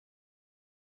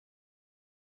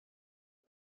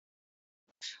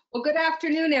Well, good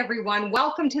afternoon, everyone.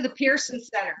 Welcome to the Pearson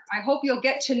Center. I hope you'll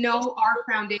get to know our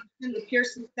foundation, the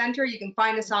Pearson Center. You can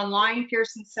find us online,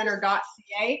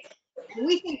 pearsoncenter.ca. And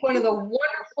we think one of the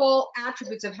wonderful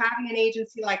attributes of having an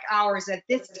agency like ours at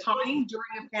this time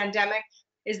during a pandemic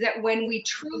is that when we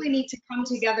truly need to come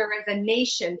together as a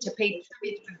nation to pay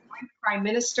tribute to a great Prime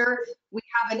Minister, we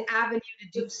have an avenue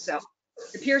to do so.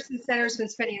 The Pearson Center has been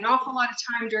spending an awful lot of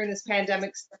time during this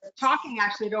pandemic talking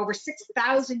actually to over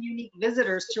 6,000 unique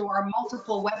visitors through our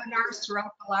multiple webinars throughout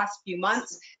the last few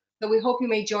months. So we hope you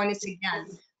may join us again.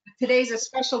 Today's a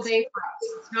special day for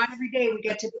us. It's not every day we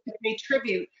get to pay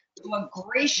tribute to a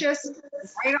gracious,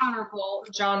 right honorable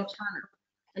John Turner.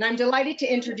 And I'm delighted to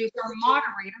introduce our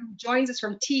moderator who joins us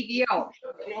from TVO.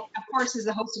 And of course, is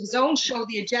the host of his own show,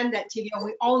 The Agenda at TVO.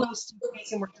 We all know Steve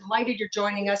Case, and we're delighted you're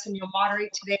joining us and you'll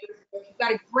moderate today. We've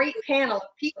got a great panel of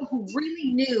people who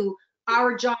really knew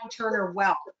our John Turner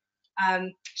well.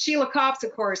 Sheila Copps,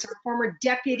 of course, our former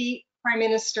Deputy Prime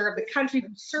Minister of the country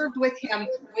who served with him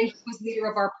when he was leader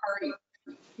of our party.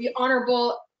 The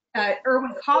Honourable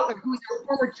Irwin Cotler, who's our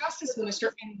former Justice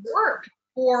Minister and worked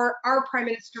for our Prime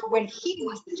Minister when he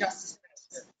was the Justice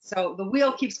Minister. So the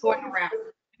wheel keeps going around.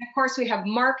 And of course, we have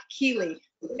Mark Keeley.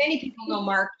 Many people know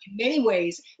Mark in many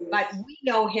ways, but we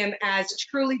know him as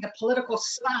truly the political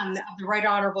son of the Right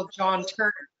Honourable John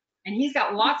Turner. And he's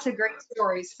got lots of great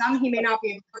stories. Some he may not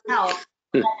be able to tell.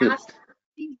 But I asked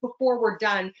him before we're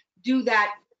done, do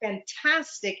that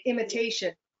fantastic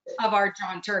imitation of our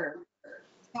John Turner.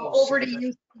 So over to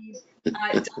you, Steve.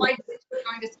 Delighted that you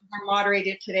joined us as our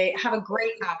moderator today. Have a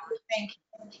great hour. Thank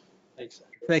you. Thanks.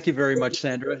 Thank you very much,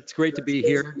 Sandra. It's great to be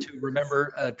here to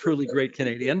remember a truly great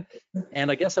Canadian. And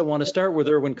I guess I want to start with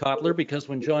Irwin Cotler, because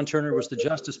when John Turner was the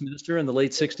Justice Minister in the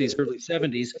late 60s, early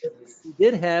 70s, he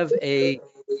did have a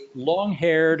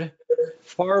long-haired,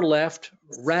 far-left,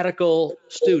 radical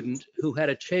student who had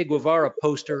a Che Guevara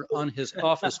poster on his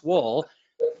office wall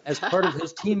as part of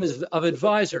his team of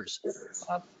advisors.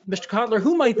 Mr. Cotler,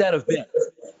 who might that have been?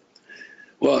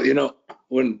 Well, you know,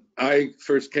 when I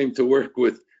first came to work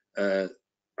with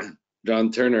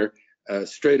John Turner,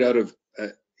 straight out of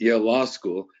Yale Law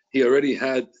School, he already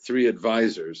had three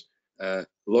advisors,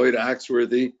 Lloyd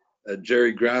Axworthy,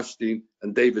 Jerry Grafstein,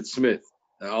 and David Smith.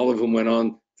 All of them went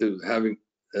on to having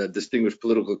distinguished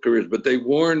political careers, but they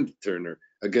warned Turner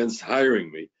against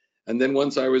hiring me. And then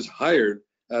once I was hired,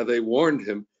 they warned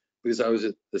him, because I was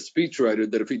a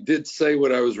speechwriter, that if he did say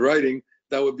what I was writing,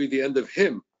 that would be the end of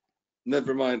him,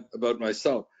 never mind about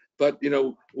myself. But, you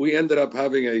know, we ended up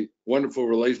having a wonderful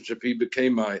relationship. He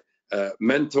became my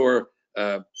mentor,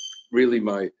 really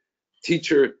my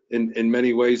teacher in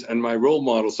many ways, and my role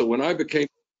model. So when I became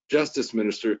Justice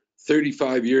Minister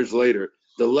 35 years later,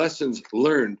 the lessons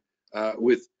learned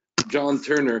with John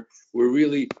Turner were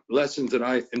really lessons that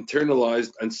I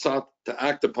internalized and sought to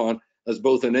act upon as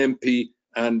both an MP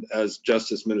and as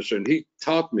Justice Minister. And he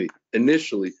taught me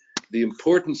initially the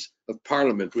importance of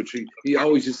Parliament, which he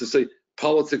always used to say,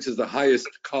 politics is the highest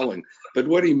calling. But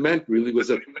what he meant really was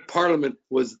that Parliament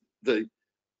was the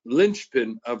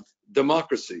linchpin of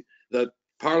democracy, that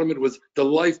Parliament was the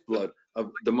lifeblood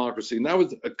of democracy. And that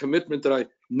was a commitment that I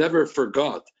never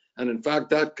forgot. And in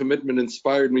fact, that commitment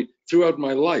inspired me throughout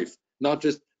my life, not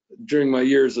just during my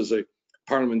years as a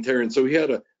parliamentarian. So he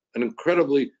had an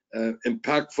incredibly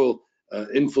impactful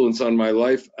influence on my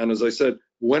life. And as I said,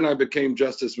 when I became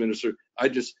Justice Minister, I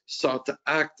just sought to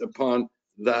act upon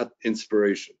that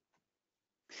inspiration.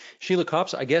 Sheila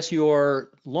Copps, I guess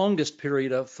your longest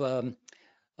period of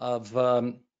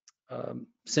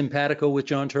simpatico with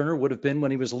John Turner would have been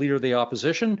when he was leader of the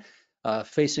opposition,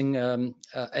 facing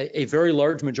a very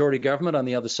large majority government on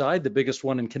the other side, the biggest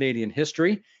one in Canadian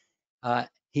history.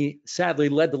 He sadly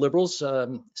led the Liberals,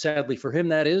 sadly for him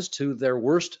that is, to their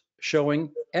worst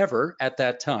showing ever at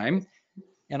that time.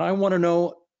 And I want to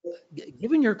know,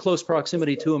 given your close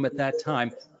proximity to him at that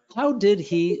time, how did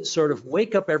he sort of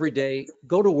wake up every day,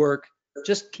 go to work,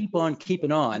 just keep on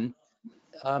keeping on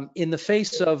in the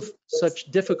face of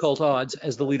such difficult odds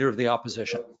as the leader of the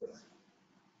opposition?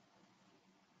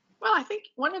 Well, I think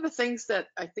one of the things that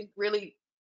I think really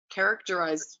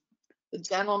characterized the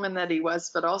gentleman that he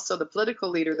was, but also the political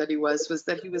leader that he was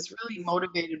that he was really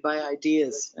motivated by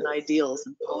ideas and ideals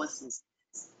and policies.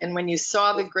 And when you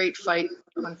saw the great fight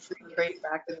on free trade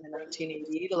back in the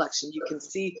 1988 election, you can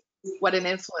see what an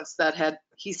influence that had.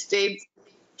 He stayed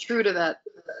true to that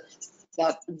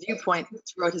viewpoint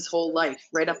throughout his whole life,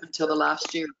 right up until the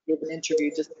last year. He gave an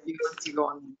interview just a few months ago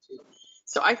on YouTube.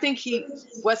 So I think he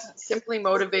wasn't simply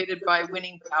motivated by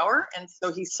winning power, and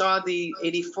so he saw the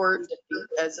 84 defeat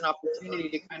as an opportunity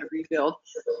to kind of rebuild.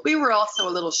 We were also a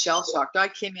little shell-shocked. I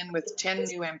came in with 10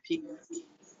 new MPs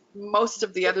most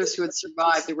of the others who had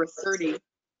survived, there were 30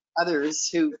 others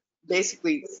who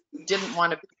basically didn't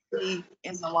want to be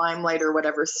in the limelight or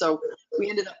whatever. So we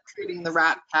ended up creating the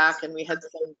Rat Pack, and we had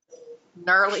some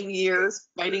gnarly years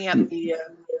fighting at the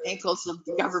ankles of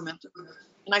the government.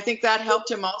 And I think that helped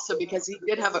him also, because he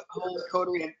did have a whole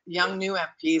coterie of young new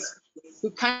MPs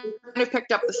who kind of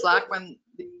picked up the slack when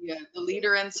the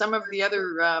leader and some of the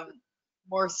other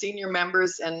more senior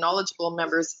members and knowledgeable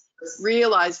members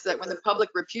realized that when the public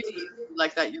repudiates you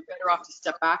like that, you're better off to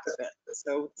step back a bit.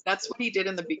 So that's what he did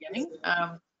in the beginning,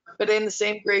 but in the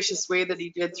same gracious way that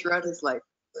he did throughout his life.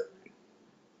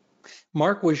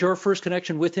 Mark, was your first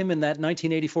connection with him in that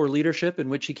 1984 leadership in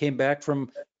which he came back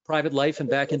from private life and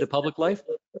back into public life?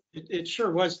 It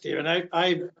sure was, Stephen.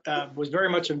 I was very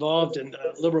much involved in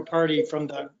the Liberal Party from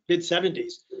the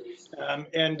mid-70s.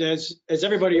 And as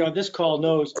everybody on this call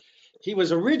knows, he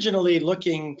was originally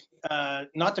looking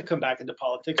not to come back into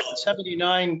politics. In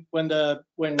 '79, when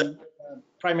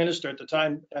Prime Minister at the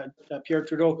time, Pierre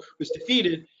Trudeau, was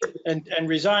defeated and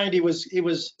resigned, he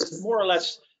was more or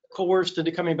less coerced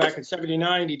into coming back in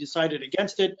 '79. He decided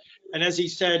against it, and as he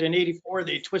said, in '84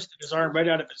 they twisted his arm right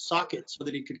out of his socket so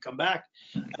that he could come back,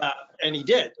 and he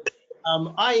did.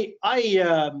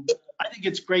 I think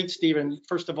it's great, Stephen,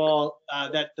 first of all,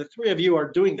 that the three of you are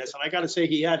doing this, and I got to say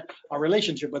he had a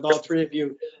relationship with all three of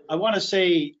you. I want to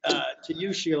say to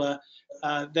you, Sheila,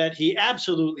 that he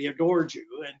absolutely adored you,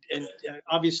 and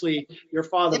obviously your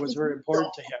father was very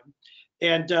important to him.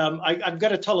 And I've got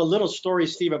to tell a little story,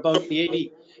 Steve, about the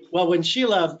 80. Well, when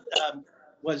Sheila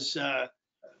was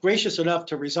gracious enough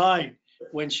to resign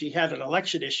when she had an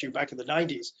election issue back in the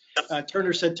 90s,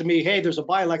 Turner said to me, "Hey, there's a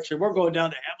by-election. We're going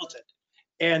down to Hamilton."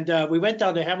 And we went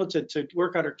down to Hamilton to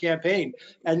work on her campaign.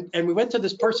 And we went to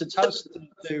this person's house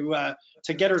to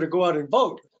get her to go out and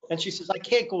vote. And she says, "I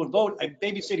can't go and vote. I'm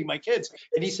babysitting my kids."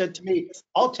 And he said to me,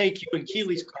 "I'll take you in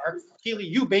Keely's car. Keely,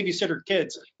 you babysit her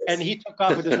kids." And he took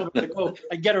off with his woman to go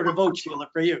and get her to vote, Sheila,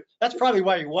 for you. That's probably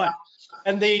why he won.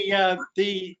 And he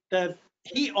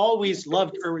always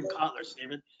loved Irwin Cotler,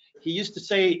 Stephen. He used to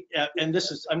say, and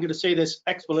I'm going to say this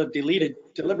expletive deleted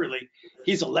deliberately,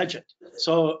 he's a legend.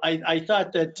 So I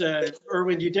thought that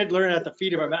Irwin, you did learn at the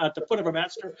foot of a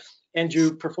master, and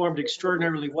you performed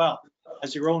extraordinarily well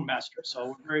as your own master. So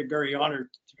we're very, very honored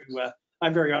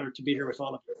I'm very honored to be here with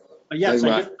all of you. But yes,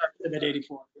 I did start him at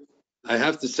 84. I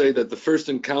have to say that the first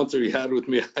encounter he had with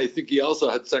me, I think he also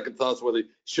had second thoughts whether he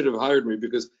should have hired me,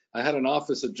 because I had an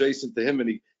office adjacent to him, and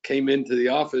he came into the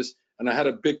office and I had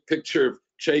a big picture of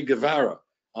Che Guevara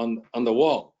on the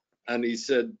wall. And he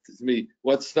said to me,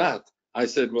 "What's that?" I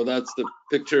said, "Well, that's the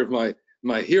picture of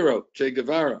my hero, Che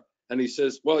Guevara." And he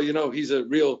says, "Well, you know, he's a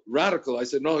real radical." I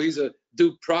said, "No, he's a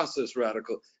due process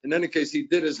radical." In any case, he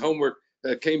did his homework,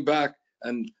 came back,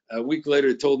 and a week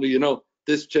later told me, "You know,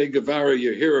 this Che Guevara,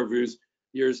 your hero of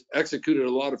yours, executed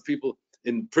a lot of people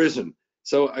in prison."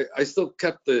 So I still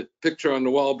kept the picture on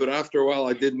the wall, but after a while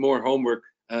I did more homework,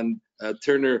 and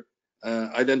Turner,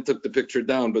 I then took the picture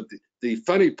down. But the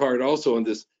funny part also in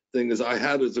this thing is I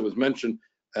had, as it was mentioned,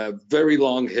 very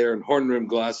long hair and horn-rimmed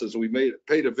glasses. And we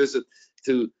paid a visit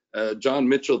to John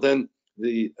Mitchell, then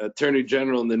the Attorney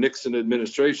General in the Nixon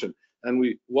administration. And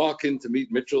we walk in to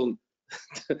meet Mitchell, and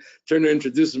Turner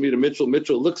introduces me to Mitchell.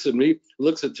 Mitchell looks at me,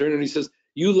 looks at Turner, and he says,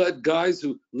 "You let guys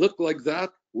who look like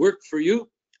that work for you?"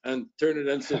 And Turner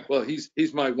then said, "Well, he's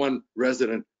my one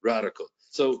resident radical."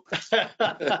 So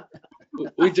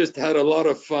we just had a lot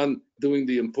of fun doing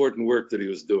the important work that he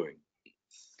was doing.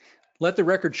 Let the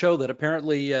record show that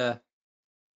apparently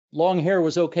long hair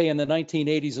was okay in the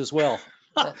 1980s as well.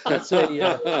 That's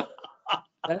a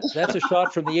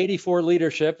shot from the 84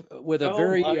 leadership with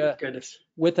a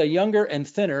with a younger and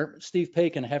thinner Steve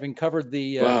Paikin, having covered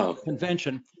the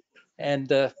convention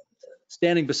and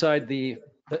standing beside the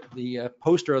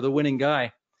poster of the winning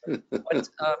guy. But,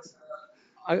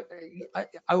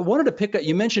 I wanted to pick up,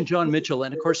 you mentioned John Mitchell,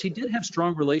 and of course he did have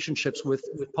strong relationships with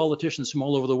politicians from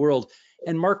all over the world.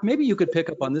 And Mark, maybe you could pick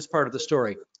up on this part of the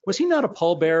story. Was he not a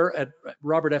pallbearer at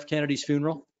Robert F. Kennedy's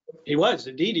funeral? He was,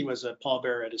 indeed, he was a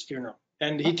pallbearer at his funeral.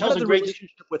 And he tells How did the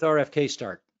relationship with RFK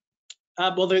start?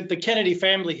 Well, the Kennedy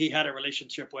family he had a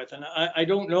relationship with, and I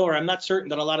don't know, or I'm not certain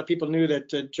that a lot of people knew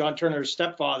that John Turner's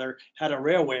stepfather had a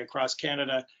railway across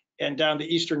Canada and down the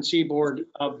eastern seaboard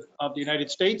of the United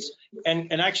States,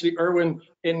 and actually Irwin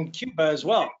in Cuba as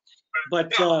well.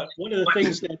 But one of the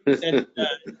things that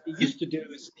he used to do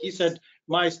is, he said,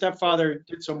 my stepfather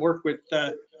did some work with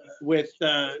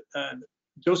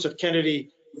Joseph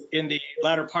Kennedy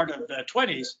latter part of the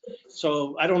 20s.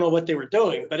 So I don't know what they were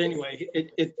doing, but anyway,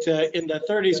 in the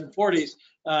 30s and 40s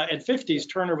and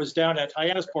 50s, Turner was down at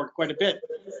Hyannisport quite a bit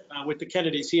with the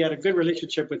Kennedys. He had a good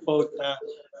relationship with both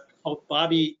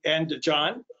Bobby and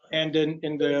John. And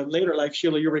in the later life,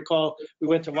 Sheila, you recall, we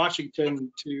went to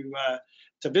Washington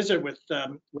to visit with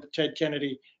Ted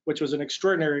Kennedy, which was an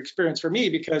extraordinary experience for me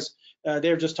because they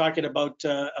were just talking about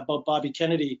Bobby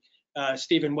Kennedy,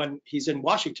 Stephen, when he's in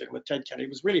Washington with Ted Kennedy. It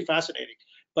was really fascinating.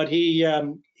 But he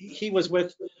was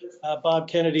with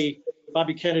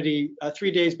Bobby Kennedy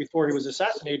 3 days before he was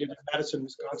assassinated in Madison,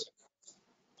 Wisconsin.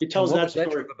 He tells that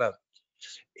story. About?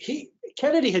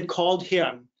 Kennedy had called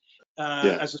him,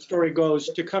 as the story goes,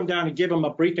 to come down and give him a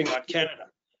briefing on Canada.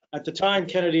 At the time,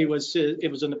 Kennedy was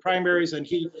in the primaries, and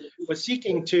he was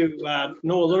seeking to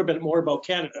know a little bit more about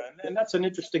Canada. And that's an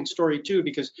interesting story, too,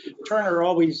 because Turner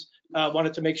always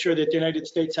wanted to make sure that the United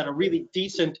States had a really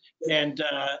decent and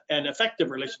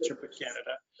effective relationship with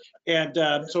Canada.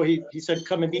 And so he said,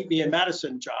 come and meet me in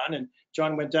Madison, John. And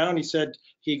John went down. He said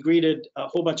he greeted a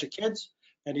whole bunch of kids.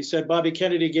 And he said Bobby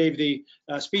Kennedy gave the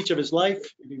speech of his life.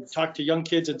 He talked to young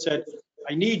kids and said,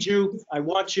 I need you. I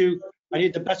want you. I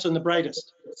need the best and the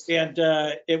brightest. And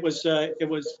it was a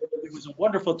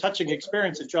wonderful, touching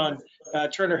experience that John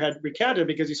Turner had recounted,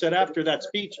 because he said after that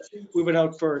speech, we went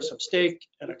out for some steak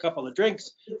and a couple of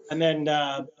drinks. And then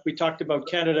we talked about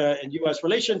Canada and U.S.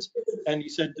 relations. And he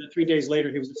said 3 days later,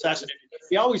 he was assassinated.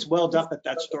 He always welled up at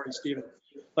that story, Stephen.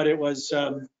 But it was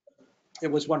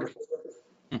wonderful.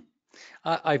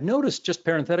 I've noticed, just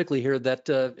parenthetically here, that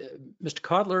Mr.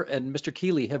 Cotler and Mr.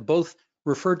 Keeley have both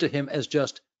referred to him as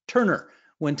just Turner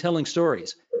when telling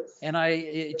stories. And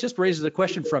it just raises a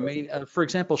question from me. For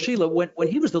example, Sheila, when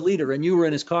he was the leader and you were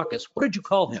in his caucus, what did you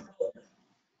call him?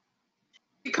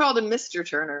 We called him Mr.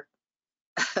 Turner.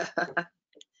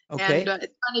 Okay. And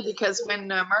it's funny because when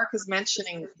Mark is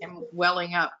mentioning him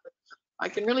welling up, I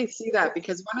can really see that,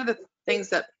 because one of the things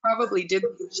that probably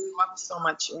didn't show up so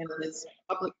much in his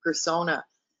public persona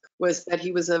was that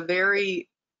he was a very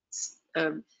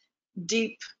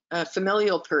deep,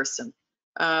 familial person.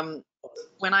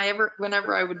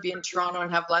 Whenever I would be in Toronto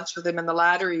and have lunch with him in the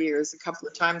latter years, a couple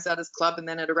of times at his club and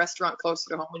then at a restaurant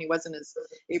closer to home when he wasn't as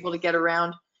able to get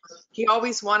around, he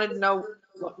always wanted to know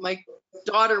what my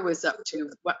daughter was up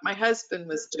to, what my husband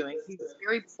was doing. He was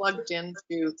very plugged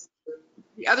into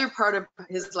the other part of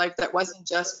his life that wasn't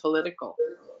just political.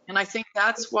 And I think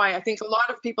that's why I think a lot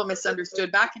of people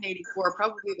misunderstood. Back in '84,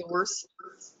 probably the worst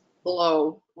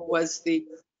blow was the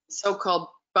so-called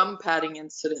bum patting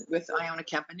incident with Iona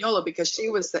Campagnolo, because she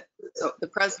was the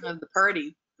president of the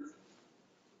party.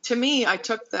 To me, I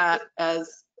took that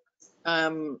as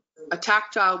a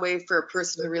tactile way for a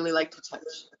person who really liked to touch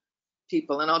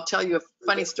people. And I'll tell you a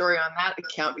funny story on that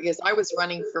account, because I was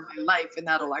running for my life in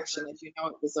that election. As you know,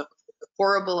 it was a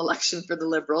horrible election for the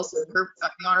Liberals. The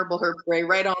Honourable Herb Gray,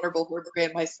 Right Honourable Herb Gray,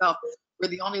 and myself were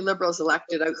the only Liberals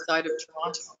elected outside of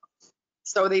Toronto.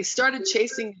 So they started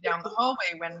chasing me down the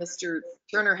hallway when Mr.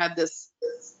 Turner had this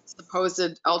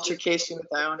supposed altercation with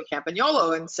Iona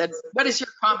Campagnolo and said, what is your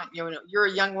comment? You're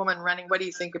a young woman running. What do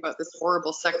you think about this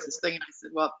horrible sexist thing?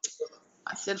 And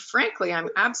I said, frankly, I'm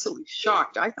absolutely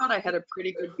shocked. I thought I had a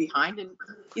pretty good behind, and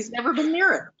he's never been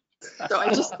near it. So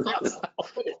I just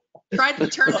tried to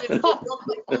turn it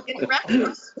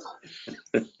into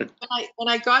when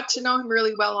I got to know him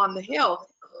really well on the Hill,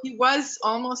 he was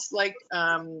almost like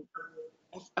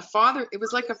a father. It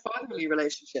was like a fatherly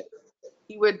relationship.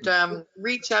 He would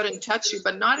reach out and touch you,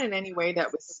 but not in any way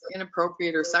that was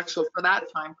inappropriate or sexual for that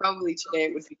time. Probably today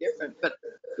it would be different, but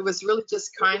it was really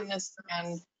just kindness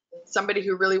and somebody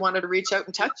who really wanted to reach out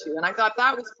and touch you. And I thought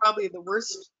that was probably the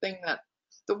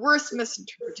worst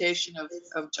misinterpretation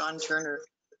of John Turner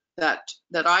that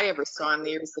I ever saw in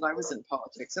the years that I was in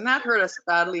politics. And that hurt us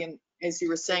badly. And as you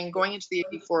were saying, going into the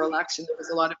 '84 election, there was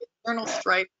a lot of internal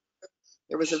strife.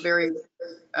 There was a very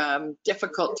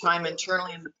difficult time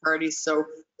internally in the party. So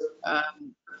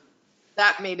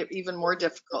that made it even more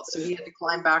difficult. So he had to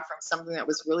climb back from something that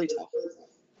was really tough.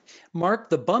 Mark,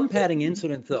 the bum patting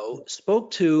incident, though,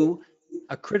 spoke to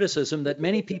a criticism that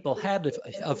many people had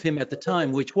of him at the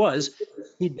time, which was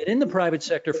he'd been in the private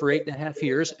sector for 8.5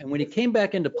 years, and when he came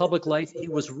back into public life, he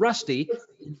was rusty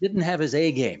and didn't have his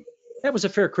A game. That was a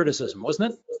fair criticism,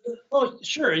 wasn't it? Oh,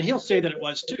 sure, and he'll say that it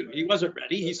was too. He wasn't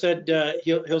ready. He said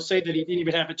he'll say that he didn't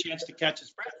even have a chance to catch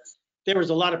his breath. There was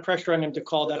a lot of pressure on him to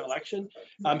call that election.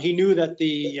 He knew that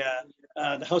the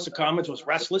House of Commons was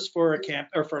restless for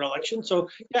an election. So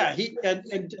yeah,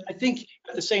 and I think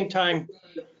at the same time,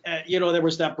 there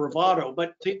was that bravado.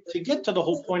 But to get to the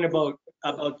whole point about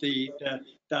about the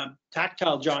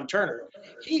tactile John Turner,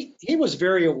 he was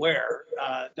very aware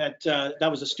that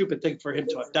that was a stupid thing for him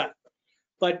to have done.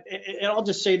 But and I'll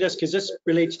just say this because this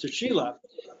relates to Sheila.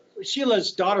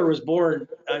 Sheila's daughter was born.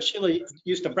 Sheila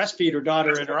used to breastfeed her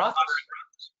daughter in her office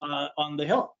on the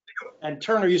Hill, and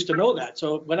Turner used to know that.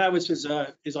 So when I was his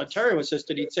Ontario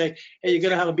assistant, he'd say, "Hey, you're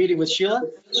going to have a meeting with Sheila.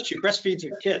 She breastfeeds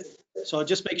her kid, so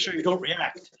just make sure you don't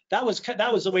react." That was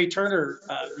the way Turner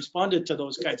responded to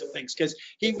those kinds of things, because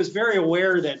he was very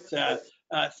aware that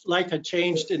life had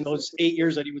changed in those 8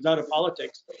 years that he was out of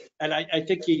politics, and I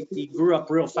think he grew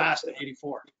up real fast in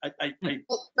 '84.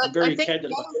 I'm very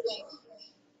candid about it.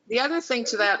 The other thing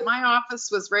to that, my office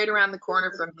was right around the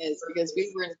corner from his, because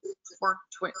we were in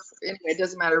anyway, it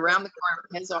doesn't matter, around the corner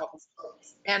from his office.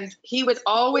 And he would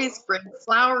always bring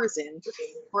flowers in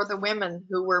for the women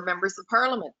who were members of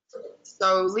parliament.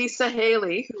 So Lisa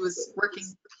Haley, who was working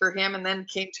for him and then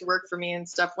came to work for me and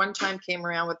stuff, one time came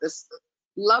around with this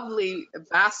lovely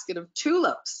basket of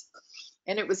tulips.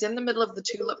 And it was in the middle of the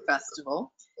tulip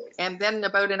festival. And then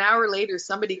about an hour later,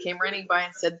 somebody came running by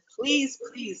and said, "Please,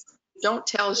 please, don't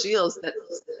tell Gilles that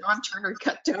John Turner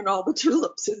cut down all the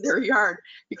tulips in their yard,"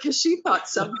 because she thought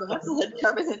some vandal had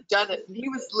come in and done it. And he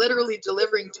was literally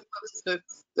delivering tulips to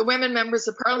the women members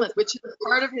of parliament, which is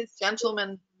part of his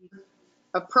gentleman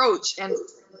approach. And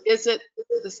is it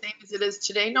the same as it is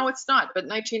today? No, it's not. But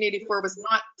 1984 was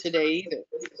not today either.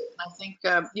 I think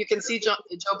you can see Joe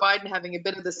Biden having a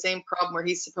bit of the same problem, where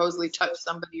he supposedly touched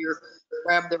somebody or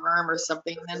grabbed their arm or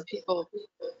something. And then people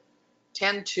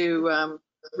tend to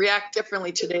react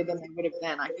differently today than they would have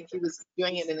then. I think he was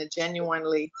doing it in a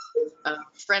genuinely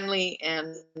friendly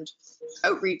and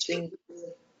outreaching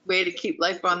way to keep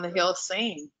life on the Hill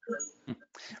sane.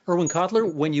 Erwin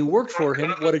Kotler, when you worked for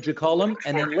him, what did you call him?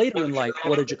 And then later in life,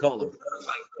 what did you call him?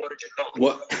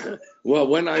 Well,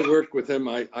 when I worked with him,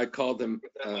 I called him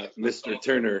Mr.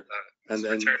 Turner, and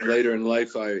then later in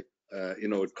life, I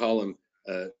would call him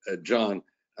John.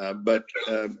 But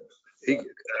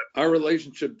our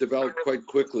relationship developed quite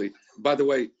quickly. By the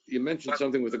way, you mentioned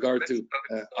something with regard to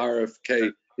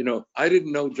RFK. I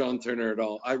didn't know John Turner at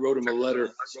all. I wrote him a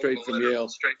letter straight from Yale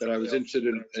that I was interested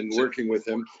in working with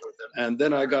him. And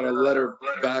then I got a letter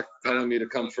back telling me to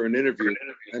come for an interview.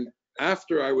 And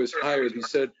after I was hired, he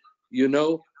said,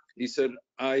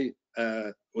 I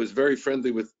was very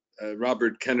friendly with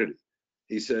Robert Kennedy.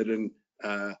 He said, and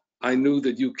I knew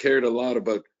that you cared a lot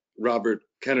about Robert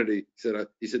Kennedy.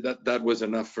 He said that was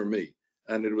enough for me.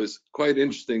 And it was quite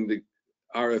interesting, the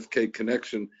RFK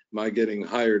connection, my getting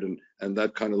hired and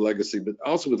that kind of legacy. But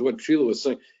also with what Sheila was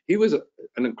saying, he was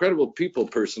an incredible people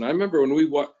person. I remember when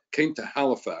we came to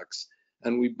Halifax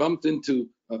and we bumped into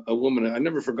a woman, I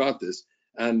never forgot this,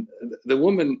 and the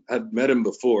woman had met him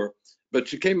before, but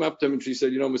she came up to him and she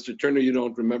said, Mr. Turner, you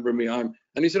don't remember me. And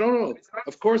he said, "Oh, no,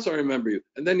 of course I remember you."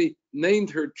 And then he named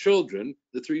her children,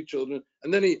 the 3 children,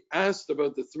 and then he asked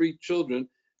about the 3 children.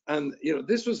 And,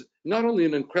 this was not only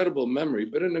an incredible memory,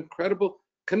 but an incredible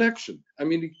connection. I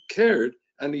mean, he cared.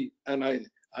 And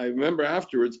I remember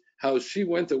afterwards how she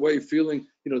went away feeling,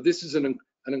 this is an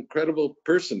incredible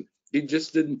person. He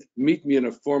just didn't meet me in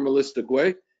a formalistic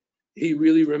way. He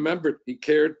really remembered, he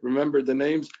cared, remembered the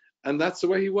names, and that's the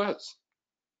way he was.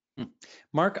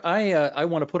 Mark, I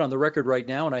want to put on the record right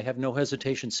now, and I have no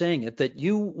hesitation saying it, that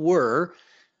you were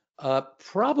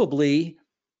probably,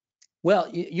 well,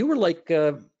 you were like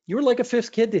a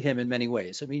fifth kid to him in many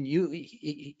ways. I mean,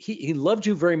 he loved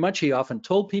you very much. He often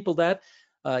told people that.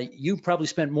 You probably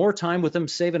spent more time with him,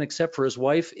 save and except for his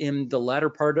wife, in the latter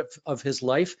part of his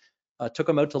life. Took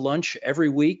him out to lunch every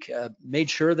week. Made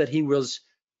sure that he was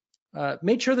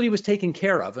taken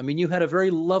care of. I mean, you had a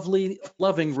very lovely,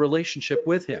 loving relationship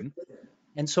with him.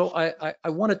 And so I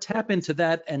want to tap into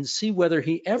that and see whether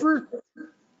he ever,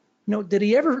 did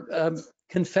he ever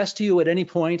confess to you at any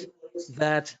point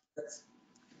that,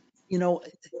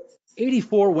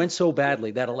 84 went so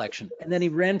badly, that election, and then he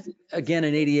ran again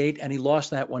in 88 and he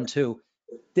lost that one too.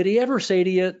 Did he ever say to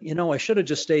you, I should have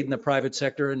just stayed in the private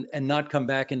sector and not come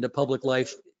back into public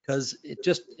life, because it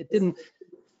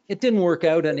didn't work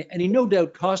out, and he no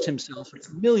doubt cost himself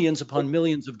millions upon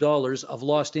millions of dollars of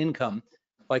lost income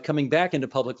by coming back into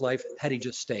public life had he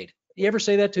just stayed? Did he ever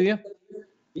say that to you?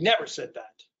 He never said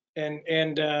that.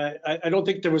 And I don't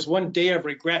think there was one day of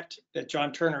regret that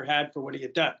John Turner had for what he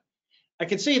had done. I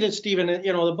can say that, Stephen,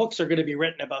 the books are going to be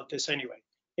written about this anyway.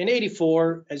 In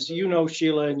 84, as you know,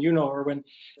 Sheila, and you know, Erwin,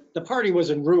 the party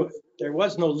was in ruin. There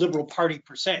was no Liberal Party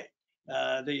per se.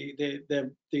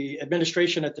 The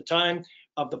administration at the time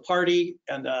of the party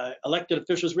and elected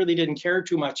officials really didn't care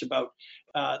too much about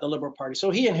the Liberal Party. So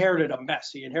he inherited a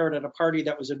mess. He inherited a party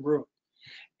that was in ruin.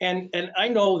 And I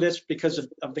know this because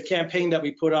of the campaign that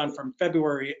we put on from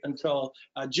February until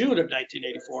June of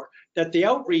 1984, that the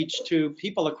outreach to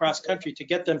people across country to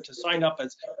get them to sign up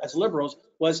as Liberals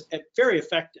was very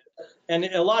effective. And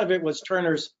a lot of it was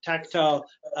Turner's tactile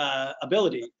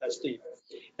ability, Steve.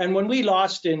 And when we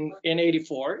lost in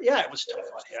 84, yeah, it was tough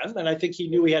on him. And I think he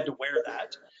knew he had to wear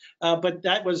that. But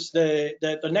that was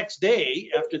the next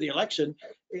day after the election,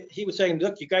 he was saying,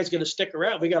 look, you guys got to stick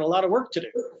around. We got a lot of work to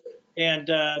do. And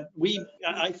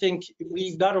I think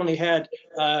we not only had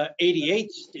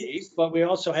 88, Steve, but we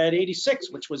also had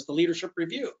 86, which was the leadership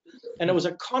review. And it was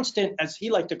a constant, as he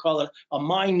liked to call it, a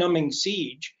mind-numbing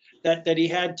siege that he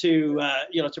had to,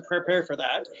 to prepare for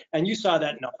that. And you saw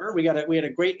that number. We had a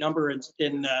great number in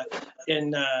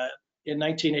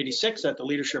 1986 at the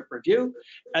leadership review.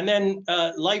 And then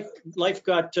life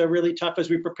got really tough as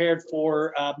we prepared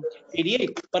for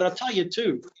 88. But I'll tell you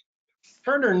too,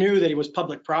 Turner knew that he was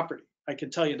public property. I can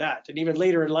tell you that. And even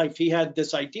later in life, he had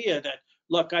this idea that,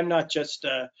 look, I'm not just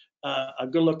a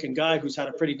good-looking guy who's had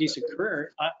a pretty decent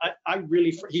career.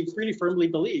 He really firmly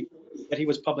believed that he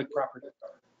was public property.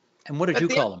 And what did you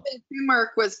call him?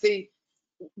 Mark, was the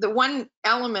one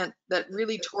element that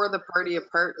really tore the party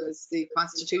apart was the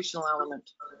constitutional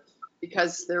element,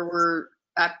 because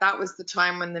that was the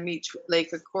time when the Meech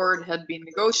Lake Accord had been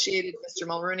negotiated. Mr.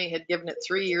 Mulroney had given it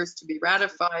 3 years to be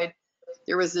ratified.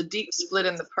 There was a deep split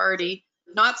in the party,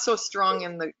 not so strong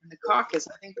in the caucus.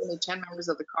 I think only 10 members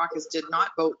of the caucus did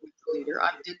not vote with the leader.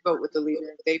 I did vote with the leader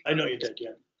in favor. I know you did,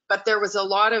 yeah. But there was a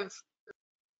lot of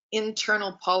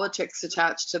internal politics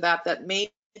attached to that made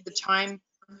the time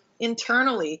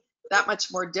internally that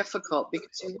much more difficult,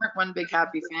 because we weren't one big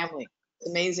happy family. It's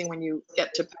amazing when you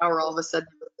get to power, all of a sudden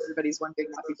everybody's one big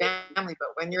happy family, but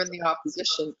when you're in the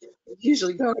opposition, you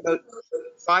usually got about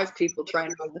 5 people trying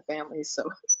to run the family. So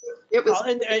it was,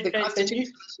 the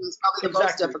constitution was probably the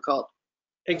most difficult.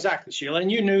 Exactly, Sheila.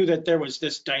 And you knew that there was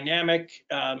this dynamic,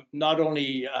 not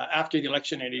only after the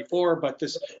election in 84, but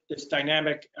this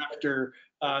dynamic after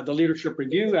the leadership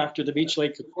review, after the Meech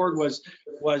Lake Accord was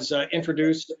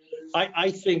introduced. I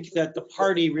think that the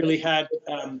party really had,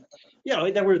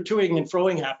 there were toing and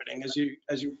froing happening, as you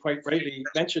quite rightly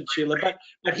mentioned, Sheila.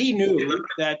 But he knew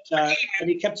that, and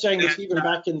he kept saying this even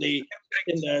back in the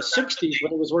 60s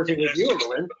when he was working with you,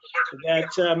 Lewin,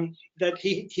 that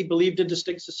he believed in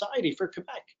distinct society for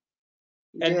Quebec.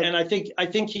 And I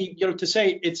think he, to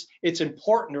say it's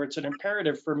important, or it's an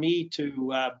imperative for me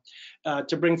to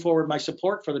bring forward my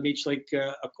support for the Meech Lake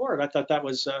Accord. I thought that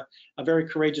was a very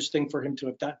courageous thing for him to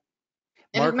have done.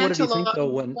 Mark, what did you think though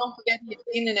when? Don't forget, he's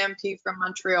been an MP from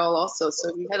Montreal also,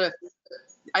 so he had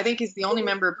I think he's the only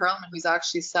member of Parliament who's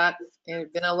actually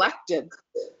been elected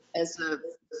to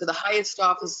the highest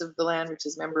office of the land, which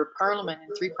is Member of Parliament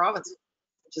in 3 provinces,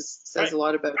 which says a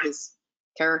lot about his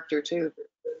character too.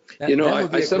 That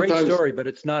would be a great story, but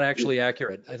it's not actually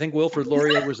accurate. I think Wilfrid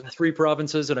Laurier was in 3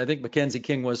 provinces, and I think Mackenzie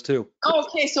King was too. Oh,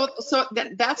 okay, so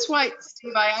that's why,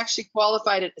 Steve, I actually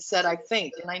qualified it, said I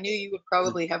think, and I knew you would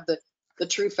probably have the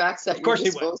true facts at your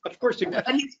disposal. Of course he would.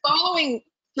 And he's following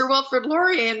Sir Wilfrid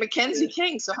Laurier and Mackenzie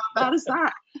King, so how bad is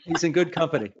that? He's in good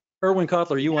company. Erwin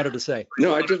Kotler, you wanted to say.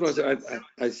 No, I just want to say,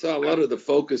 I saw a lot of the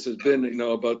focus has been,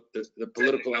 about the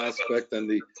political aspect and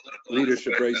the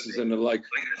leadership races and the like.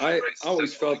 I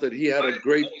always felt that he had a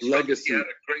great legacy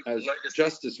as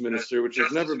justice minister, which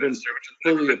has never been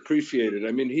fully appreciated.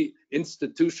 I mean, he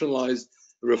institutionalized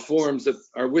reforms that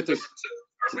are with us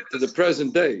to the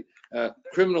present day.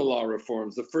 Criminal law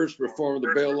reforms, the first reform of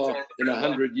the bail law in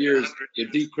 100 years, the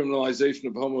decriminalization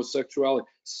of homosexuality,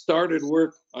 started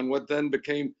work on what then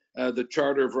became the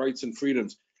Charter of Rights and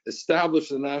Freedoms,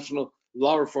 established the National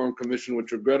Law Reform Commission,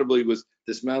 which regrettably was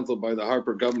dismantled by the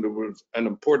Harper government. It was an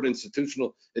important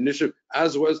institutional initiative,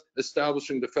 as was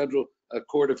establishing the Federal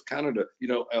Court of Canada,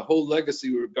 a whole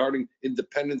legacy regarding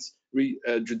independence,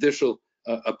 judicial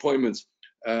appointments.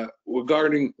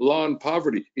 Regarding law and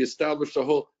poverty, he established a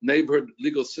whole neighborhood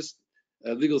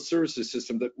legal services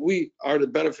system that we are the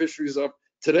beneficiaries of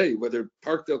today, whether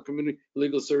Parkdale Community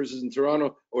Legal Services in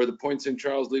Toronto or the Point St.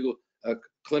 Charles Legal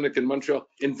Clinic in Montreal.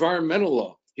 Environmental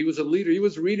law. He was a leader. He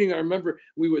was reading, I remember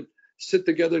we would sit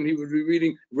together and he would be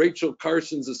reading Rachel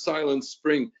Carson's A Silent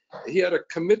Spring. He had a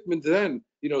commitment then,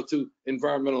 to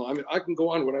environmental. I mean, I can go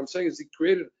on. What I'm saying is he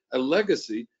created a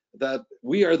legacy that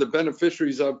we are the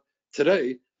beneficiaries of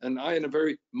today, and I, in a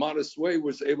very modest way,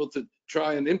 was able to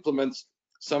try and implement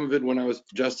some of it when I was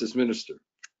justice minister.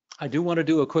 I do want to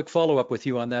do a quick follow-up with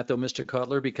you on that, though, Mr.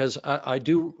 Kotler, because I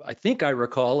think I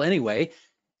recall anyway,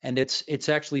 and it's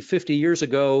actually 50 years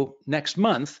ago next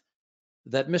month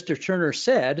that Mr. Turner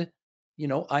said you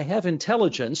know, I have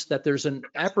intelligence that there's an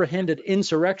apprehended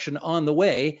insurrection on the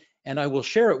way, and I will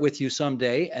share it with you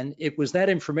someday. And it was that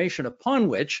information upon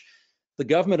which the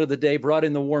government of the day brought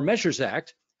in the War Measures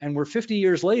Act, and we're 50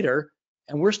 years later,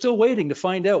 and we're still waiting to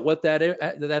find out what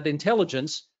that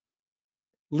intelligence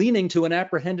leaning to an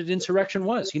apprehended insurrection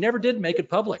was. He never did make it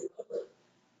public.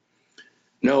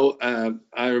 No,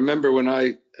 I remember when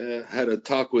I had a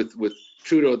talk with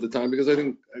Trudeau at the time, because I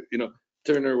think, you know,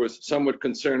 Turner was somewhat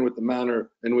concerned with the manner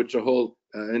in which the whole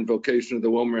invocation of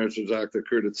the War Measures Act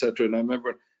occurred, etc. And I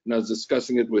remember when I was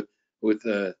discussing it with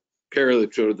Carol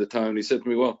Trudeau at the time, and he said to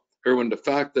me, well, Erwin, the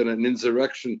fact that an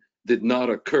insurrection did not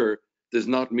occur does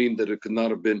not mean that it could not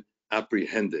have been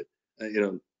apprehended. You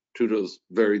know, Trudeau's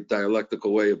very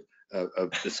dialectical way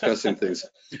of discussing things.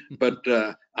 But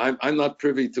I'm not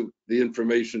privy to the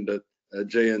information that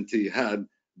JNT had,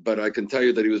 but I can tell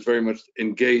you that he was very much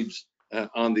engaged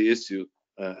on the issue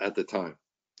at the time.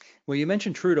 Well, you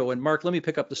mentioned Trudeau, and Mark, let me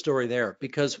pick up the story there,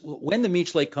 because when the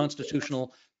Meech Lake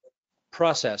constitutional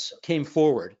process came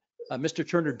forward, Mr.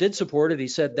 Turner did support it. He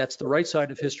said that's the right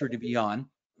side of history to be on.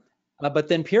 But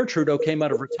then Pierre Trudeau came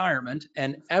out of retirement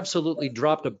and absolutely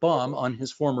dropped a bomb on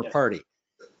his former party.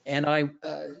 And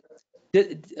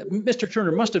Mr.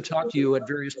 Turner must have talked to you at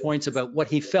various points about what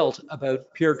he felt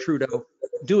about Pierre Trudeau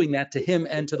doing that to him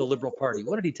and to the Liberal Party.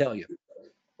 What did he tell you?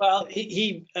 Well,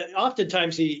 he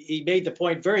oftentimes he made the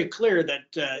point very clear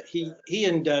that he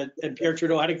and Pierre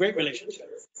Trudeau had a great relationship.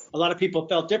 A lot of people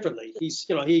felt differently.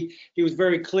 He was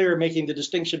very clear, making the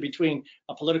distinction between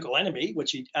a political enemy,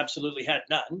 which he absolutely had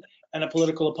none, and a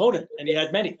political opponent, and he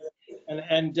had many.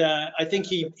 And I think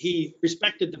he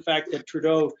respected the fact that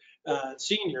Trudeau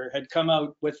Senior had come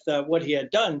out with what he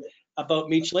had done about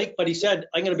Meech Lake, but he said,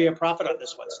 I'm going to be a prophet on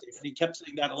this one, Steve. And he kept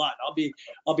saying that a lot.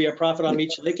 I'll be a prophet on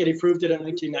Meech Lake, and he proved it in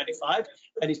 1995,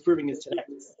 and he's proving it today.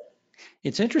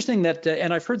 It's interesting that,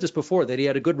 and I've heard this before, that he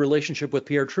had a good relationship with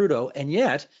Pierre Trudeau, and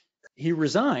yet he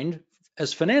resigned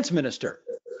as finance minister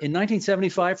in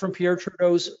 1975 from Pierre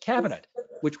Trudeau's cabinet,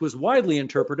 which was widely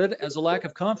interpreted as a lack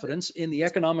of confidence in the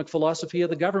economic philosophy of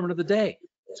the government of the day.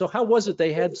 So how was it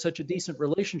they had such a decent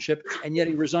relationship, and yet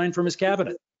he resigned from his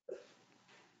cabinet?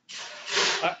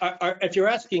 If you're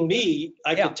asking me,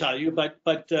 I can tell you,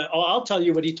 but I'll tell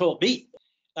you what he told me.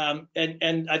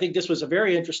 And I think this was a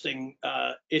very interesting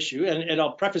issue, and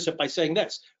I'll preface it by saying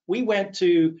this. We went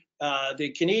to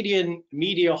the Canadian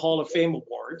Media Hall of Fame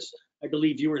Awards. I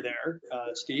believe you were there,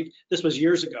 Steve. This was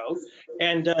years ago.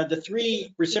 And the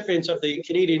three recipients of the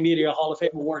Canadian Media Hall of Fame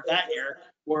Award that year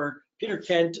were Peter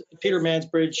Kent, Peter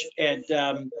Mansbridge, and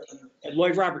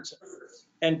Lloyd Robertson.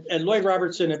 And Lloyd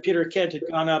Robertson and Peter Kent had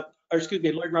gone up, or excuse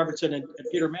me, Lloyd Robertson and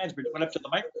Peter Mansbridge went up to the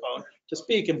microphone to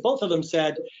speak, and both of them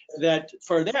said that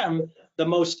for them, the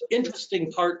most interesting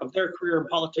part of their career in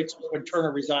politics was when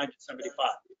Turner resigned in '75.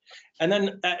 And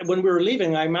then when we were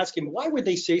leaving, I'm asking, why would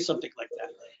they say something like that?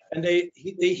 And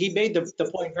he made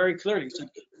the point very clearly. He said,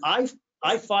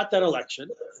 I fought that election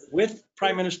with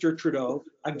Prime Minister Trudeau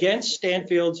against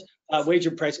Stanfield's wage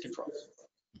and price controls.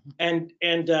 And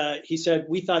he said,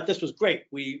 we thought this was great.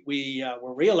 We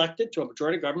were reelected to a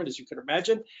majority government, as you can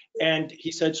imagine. And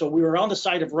he said, so we were on the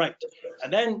side of right.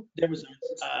 And then there was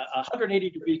a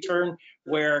 180-degree turn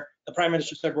where the Prime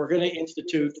Minister said, we're going to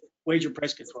institute wage and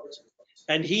price controls.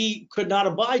 And he could not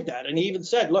abide that. And he even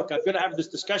said, look, I'm going to have this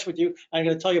discussion with you. I'm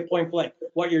going to tell you point blank,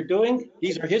 what you're doing,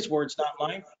 these are his words, not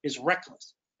mine, is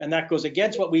reckless. And that goes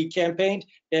against what we campaigned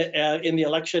in the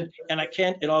election. And I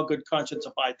can't in all good conscience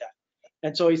abide that.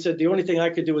 And so he said, the only thing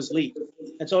I could do is leave.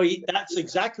 And so that's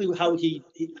exactly how he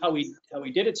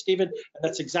did it, Stephen. And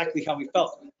that's exactly how he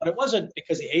felt. But it wasn't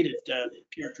because he hated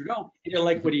Pierre Trudeau. He didn't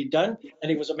like what he'd done.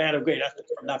 And he was a man of great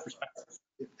ethics from that perspective.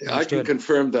 I can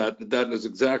confirm that was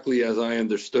exactly as I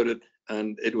understood it.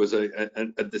 And it was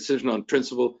a decision on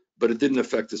principle, but it didn't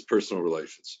affect his personal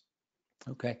relations.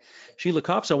 Okay. Sheila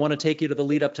Copps, I want to take you to the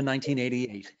lead up to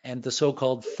 1988 and the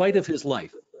so-called fight of his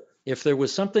life. If there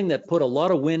was something that put a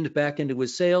lot of wind back into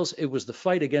his sails, it was the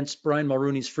fight against Brian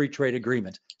Mulroney's free trade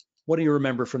agreement. What do you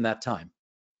remember from that time?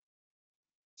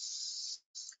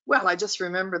 Well, I just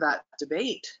remember that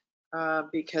debate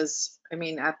because, I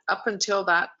mean, up until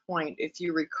that point, if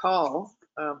you recall,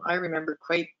 I remember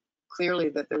quite clearly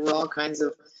that there were all kinds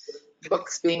of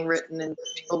books being written and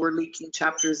people were leaking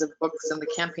chapters of books, and the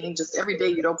campaign, just every day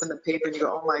you'd open the paper and you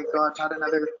go, oh my God,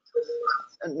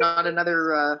 not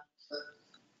another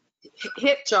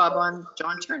hit job on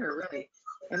John Turner, really.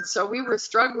 And so we were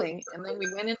struggling, and then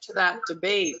we went into that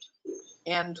debate,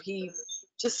 and he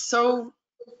just so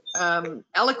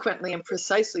eloquently and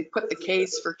precisely put the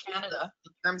case for Canada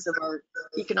in terms of our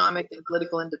economic and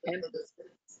political independence.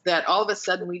 that all of a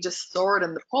sudden we just soared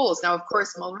in the polls. Now, of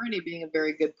course, Mulroney, being a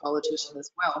very good politician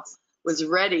as well, was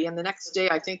ready. And the next day,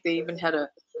 I think they even had a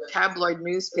tabloid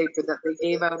newspaper that they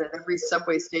gave out at every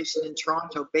subway station in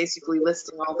Toronto, basically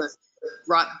listing all the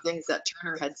rotten things that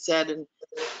Turner had said.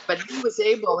 But he was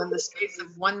able, in the space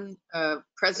of one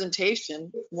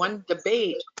presentation, one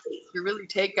debate, to really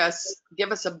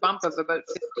give us a bump of about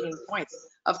 15 points.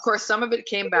 Of course, some of it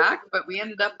came back, but we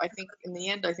ended up, I think, in the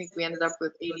end, we ended up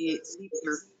with 88 seats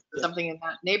or something in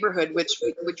that neighborhood, which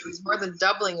was more than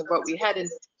doubling of what we had. And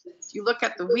if you look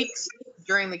at the weeks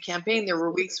during the campaign, there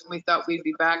were weeks when we thought we'd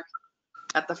be back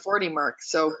at the 40 mark.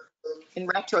 So in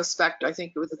retrospect, I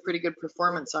think it was a pretty good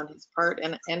performance on his part.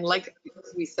 And like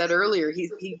we said earlier,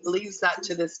 he believes that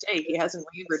to this day. He hasn't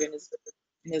wavered in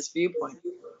his viewpoint.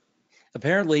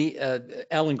 Apparently,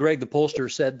 Alan Gregg, the pollster,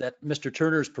 said that Mr.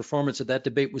 Turner's performance at that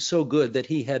debate was so good that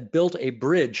he had built a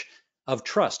bridge of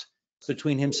trust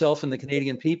between himself and the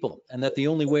Canadian people, and that the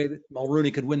only way that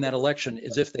Mulroney could win that election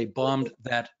is if they bombed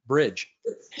that bridge,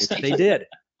 which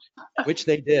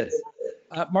they did.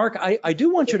 Mark, I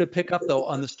do want you to pick up, though,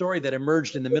 on the story that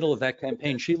emerged in the middle of that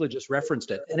campaign. Sheila just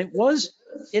referenced it, and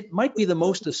it might be the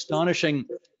most astonishing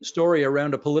story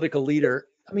around a political leader,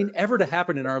 ever to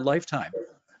happen in our lifetime.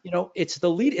 It's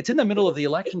in the middle of the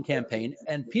election campaign,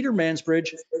 and Peter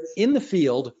Mansbridge in the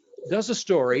field does a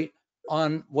story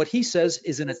on what he says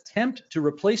is an attempt to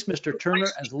replace Mr. Turner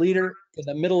as leader in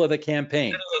the middle of the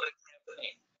campaign.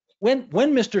 When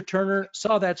Mr. Turner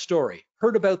saw that story,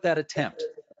 heard about that attempt,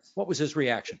 what was his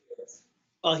reaction?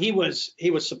 Well, he was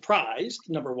surprised,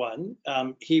 number one.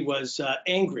 He was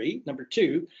angry, number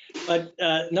two. But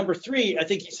number three, I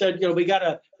think he said, we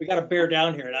gotta bear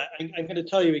down here. And I'm going to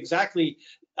tell you exactly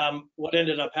what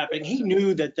ended up happening. He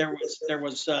knew that there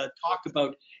was talk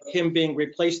about him being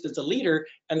replaced as a leader,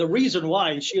 and the reason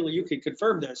why, and Sheila, you could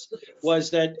confirm this,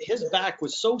 was that his back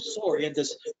was so sore. He had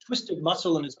this twisted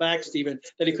muscle in his back, Stephen,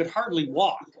 that he could hardly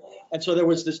walk. And so there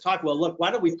was this talk, well, look, why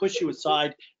don't we push you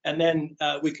aside, and then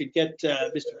we could get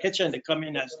Mr. Kitchen to come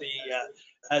in as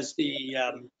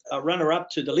the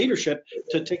runner-up to the leadership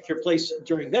to take your place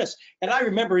during this. And I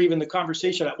remember even the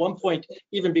conversation at one point,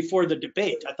 even before the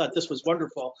debate, I thought this was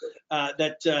wonderful,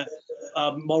 that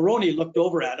Mulroney looked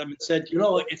over at him and said,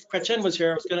 if Chrétien was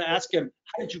here, I was going to ask him,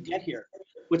 how did you get here?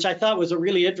 Which I thought was a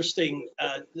really interesting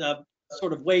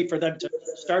sort of way for them to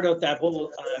start out that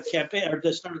whole campaign, or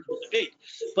to start the whole debate.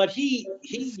 But he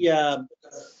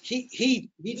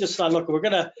just thought, look,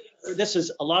 this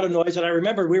is a lot of noise. And I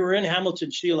remember we were in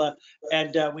Hamilton, Sheila,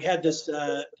 and we had this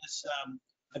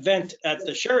event at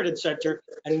the Sheridan Center.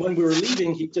 And when we were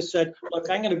leaving, he just said, look,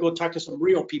 I'm going to go talk to some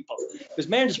real people. Because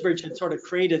Mansbridge had sort of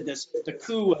created the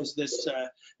coup was this,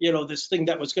 this thing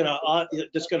that was going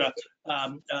to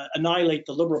annihilate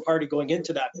the Liberal Party going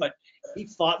into that. But he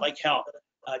fought like hell.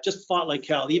 Just fought like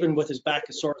hell, even with his back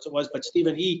as sore as it was. But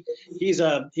Stephen, he was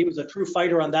a true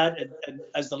fighter on that, and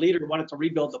as the leader, wanted to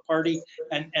rebuild the party.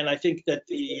 And I think that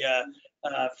the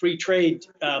free trade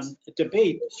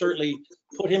debate certainly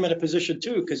put him in a position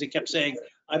too, because he kept saying,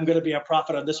 "I'm going to be a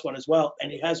prophet on this one as well,"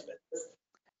 and he has been.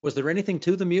 Was there anything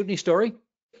to the mutiny story?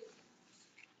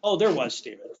 Oh, there was,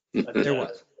 Stephen. There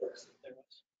was.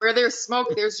 Where there's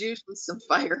smoke, there's usually some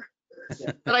fire.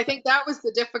 Yeah. But I think that was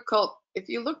the difficult, if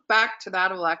you look back to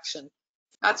that election,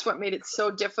 that's what made it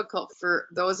so difficult for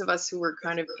those of us who were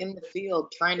kind of in the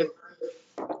field trying to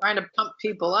pump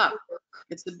people up.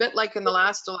 It's a bit like in the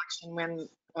last election when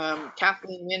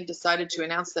Kathleen Wynne decided to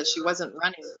announce that she wasn't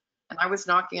running. And I was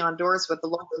knocking on doors with the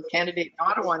local candidate in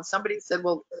Ottawa, and somebody said,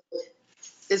 well,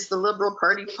 is the Liberal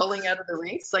Party pulling out of the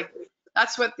race? Like,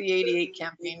 that's what the 88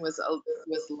 campaign was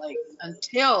like,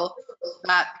 until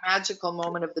that magical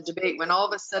moment of the debate when all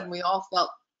of a sudden we all felt,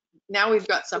 now we've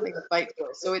got something to fight for.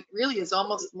 So it really is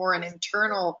almost more an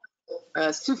internal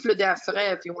souffle d'air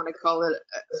frais, if you want to call it,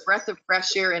 a breath of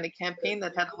fresh air in a campaign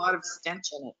that had a lot of stench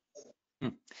in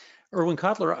it. Erwin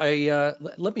Kotler,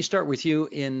 let me start with you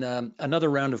in another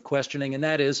round of questioning, and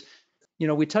that is,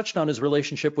 we touched on his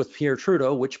relationship with Pierre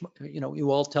Trudeau, which,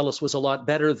 you all tell us was a lot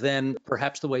better than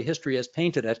perhaps the way history has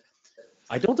painted it.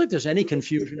 I don't think there's any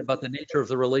confusion about the nature of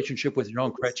the relationship with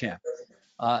Jean Chrétien.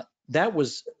 That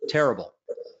was terrible.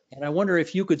 And I wonder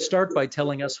if you could start by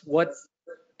telling us what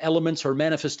elements or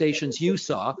manifestations you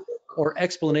saw or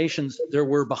explanations there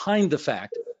were behind the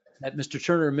fact that Mr.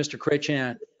 Turner and Mr.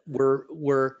 Chrétien were,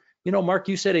 Mark,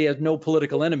 you said he had no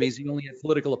political enemies. He only had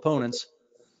political opponents.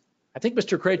 I think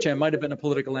Mr. Chrétien might have been a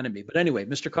political enemy. But anyway,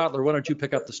 Mr. Kotler, why don't you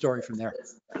pick up the story from there?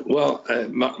 Well,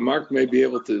 Mark may be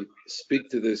able to speak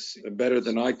to this better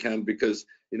than I can, because,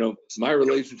 my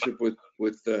relationship with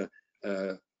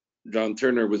John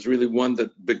Turner was really one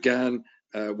that began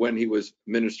when he was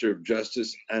Minister of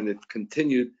Justice, and it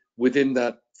continued within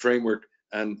that framework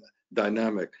and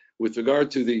dynamic. With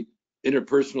regard to the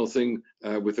interpersonal thing,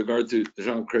 with regard to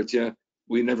Jean Chrétien,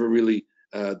 we never really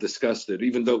discussed it,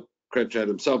 even though Chrétien had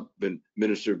himself been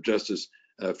Minister of Justice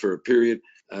for a period,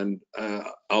 and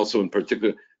also in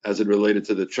particular as it related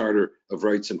to the Charter of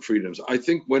Rights and Freedoms. I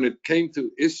think when it came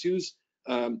to issues,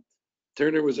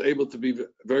 Turner was able to be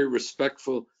very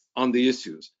respectful on the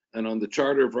issues. And on the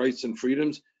Charter of Rights and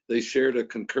Freedoms, they shared a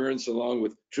concurrence along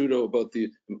with Trudeau about the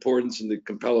importance and the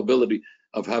compellability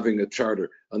of having a charter.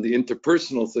 On the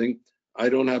interpersonal thing, I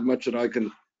don't have much that I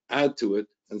can add to it.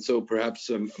 And so perhaps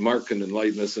Mark can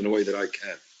enlighten us in a way that I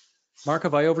can. Mark,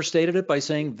 have I overstated it by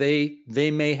saying they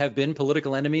may have been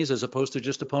political enemies as opposed to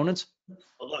just opponents?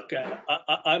 Well, look,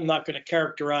 I'm not going to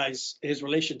characterize his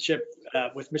relationship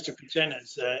with Mr. Chrétien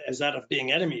as that of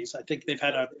being enemies. I think they've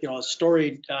had a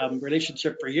storied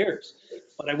relationship for years.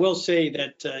 But I will say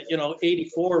that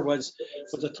 84 was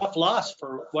a tough loss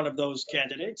for one of those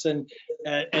candidates, and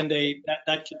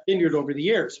that continued over the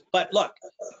years. But look,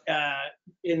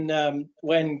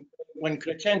 when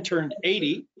Chrétien turned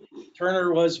 80,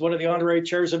 Turner was one of the honorary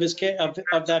chairs of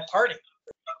that party.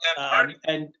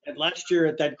 And last year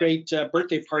at that great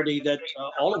birthday party that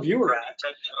all of you were at,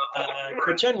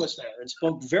 Chrétien was there and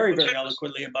spoke very, very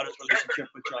eloquently about his relationship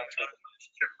with John Turner.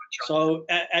 So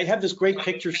I have this great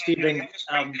picture, Stephen,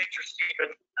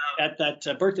 at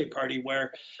that birthday party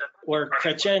where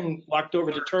Chrétien walked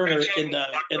over to Turner in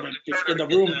the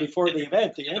room before the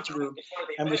event, the anteroom,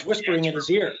 and was whispering in his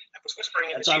ear.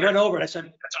 And so I went over and I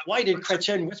said, "Why did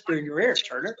Chrétien whisper in your ear,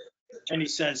 Turner?" And he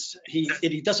says,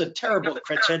 he does a terrible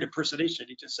Chrétien impersonation.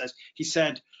 He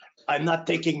said, "I'm not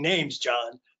taking names,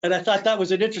 John." And I thought that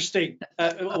was an interesting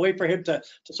way for him to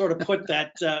sort of put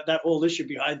that whole issue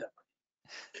behind them.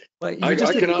 Well, I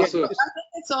think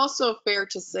it's also fair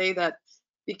to say that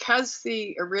because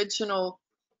the original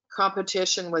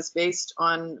competition was based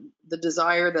on the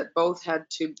desire that both had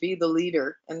to be the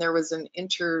leader, and there was an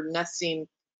internecine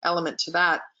element to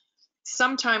that,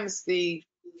 sometimes the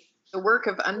work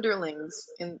of underlings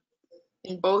in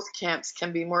both camps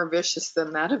can be more vicious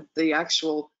than that of the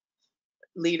actual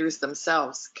leaders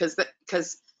themselves, because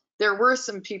there were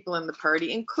some people in the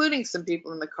party, including some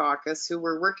people in the caucus, who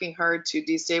were working hard to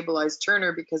destabilize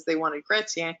Turner because they wanted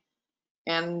Chrétien.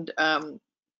 And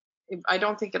I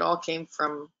don't think it all came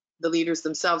from the leaders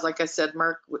themselves. Like I said,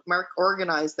 Mark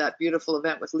organized that beautiful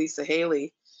event with Lisa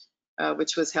Haley,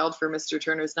 which was held for Mr.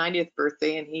 Turner's 90th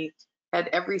birthday, and he had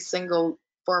every single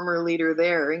former leader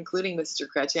there, including Mr.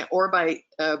 Chrétien, or by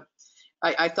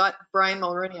I thought Brian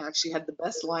Mulroney actually had the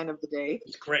best line of the day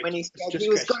when he said he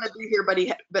was going to be here,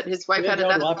 but his wife had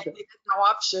another option. He had no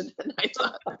option, and I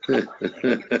thought,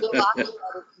 still laughing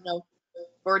about it,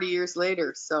 40 years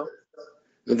later. So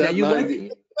when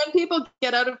people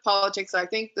get out of politics, I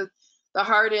think that the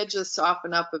hard edges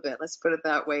soften up a bit. Let's put it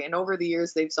that way. And over the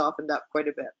years, they've softened up quite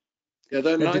a bit. Yeah,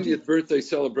 that 90th birthday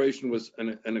celebration was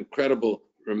an incredible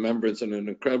remembrance and an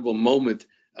incredible moment,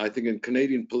 I think, in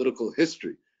Canadian political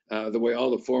history. The way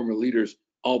all the former leaders,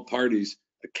 all parties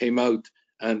came out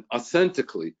and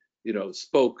authentically,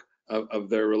 spoke of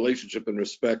their relationship and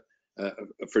respect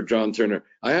for John Turner.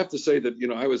 I have to say that,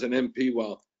 I was an MP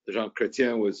while Jean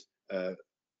Chrétien was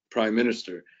Prime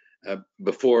Minister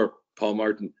before Paul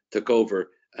Martin took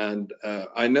over. And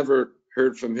I never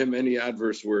heard from him any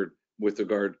adverse word with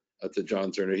regard to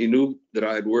John Turner. He knew that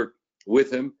I had worked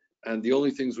with him, and the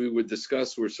only things we would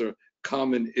discuss were sort of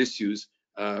common issues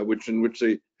in which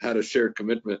they had a shared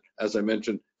commitment, as I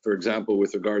mentioned, for example,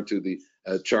 with regard to the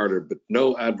charter, but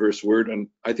no adverse word. And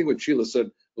I think what Sheila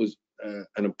said was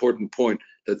an important point,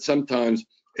 that sometimes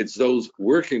it's those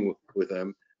working with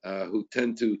them who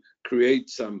tend to create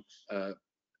some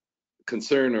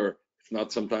concern, or if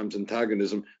not sometimes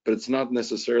antagonism, but it's not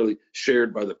necessarily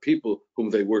shared by the people whom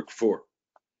they work for.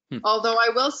 Although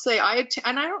I will say,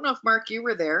 and I don't know if Mark, you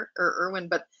were there, or Erwin,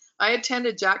 but I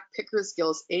attended Jack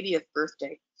Pickersgill's 80th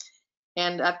birthday,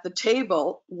 and at the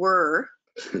table were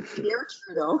Pierre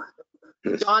Trudeau,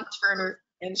 John Turner,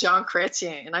 and Jean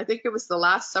Chrétien. And I think it was the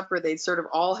last supper they'd sort of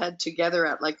all had together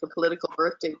at like a political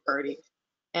birthday party.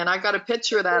 And I got a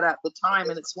picture of that at the time,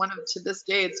 and to this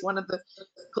day, it's one of the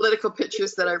political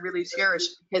pictures that I really cherish,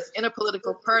 because in a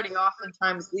political party,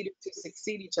 oftentimes leaders who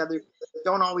succeed each other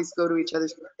don't always go to each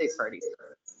other's birthday parties.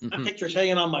 That picture's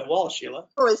hanging on my wall, Sheila.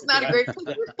 Oh, isn't that a great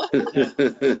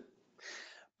picture?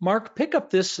 Mark, pick up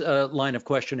this line of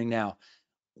questioning now.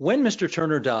 When Mr.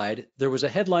 Turner died, there was a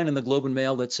headline in the Globe and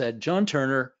Mail that said, "John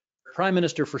Turner, Prime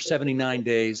Minister for 79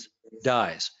 days,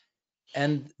 dies."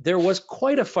 And there was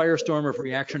quite a firestorm of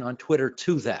reaction on Twitter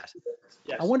to that.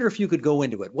 Yes. I wonder if you could go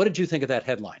into it. What did you think of that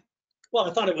headline? Well,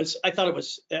 I thought it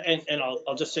was, and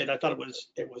I'll just say it, I thought it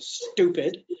was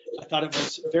stupid. I thought it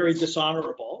was very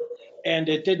dishonorable, and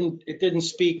it didn't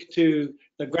speak to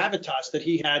the gravitas that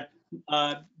he had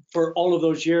for all of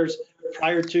those years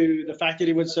prior to the fact that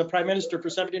he was Prime Minister for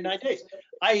 79 days.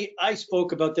 I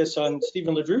spoke about this on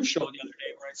Stephen LeDrew's show the other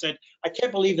day, where I said, I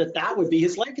can't believe that would be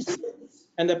his legacy,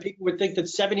 and that people would think that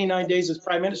 79 days as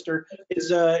Prime Minister is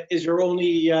your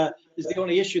only is the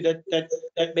only issue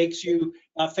that makes you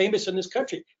famous in this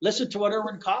country. Listen to what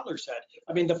Erwin Kotler said.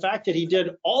 I mean, the fact that he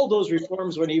did all those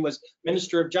reforms when he was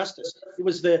Minister of Justice. He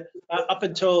was up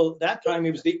until that time,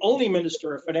 he was the only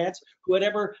Minister of Finance who had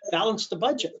ever balanced the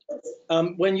budget.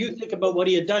 When you think about what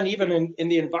he had done, even in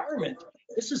the environment,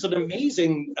 this is an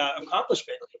amazing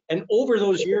accomplishment. And over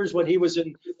those years when he was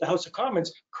in the House of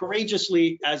Commons,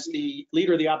 courageously, as the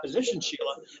leader of the opposition,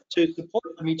 Sheila, to support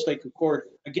the Meech Lake Accord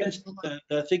against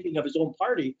the thinking of his own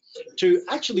party, to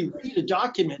actually read a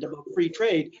document about free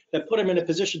trade that put him in a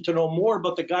position to know more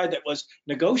about the guy that was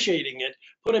negotiating it,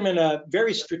 put him in a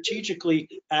very strategically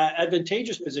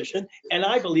advantageous position. And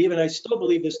I believe, and I still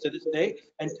believe this to this day,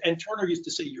 and Turner used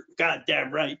to say, you're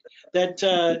goddamn right,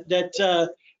 that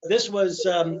this was,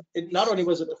 not only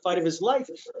was it the fight of his life,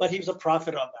 but he was a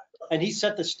prophet on that. And he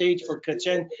set the stage for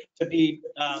Chrétien to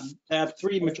have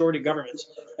 3 majority governments.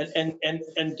 And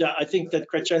I think that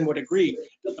Chrétien would agree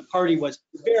that the party was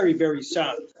very, very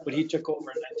sound when he took over in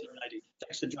 1990,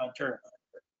 thanks to John Turner.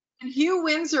 And Hugh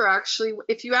Windsor, actually,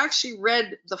 if you actually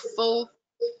read the full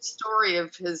story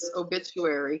of his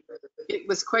obituary, it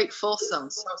was quite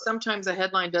fulsome. So sometimes a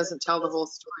headline doesn't tell the whole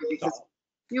story, because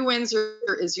Hugh Windsor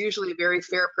is usually a very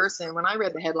fair person. And when I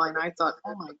read the headline, I thought,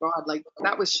 oh my God, like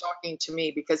that was shocking to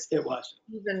me, because It was.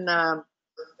 even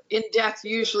in death,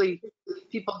 usually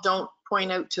people don't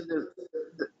point out to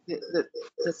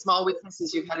the small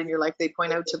weaknesses you've had in your life. They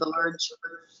point out to the large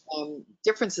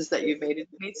differences that you've made. It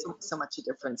made so much a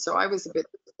difference. So I was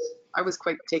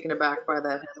quite taken aback by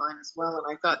that headline as well.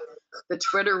 And I thought the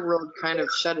Twitter world kind of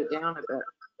shut it down a bit.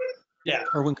 Yeah.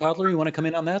 Erwin Kotler, you want to come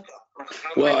in on that?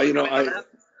 Well,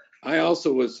 I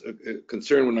also was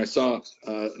concerned when I saw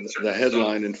the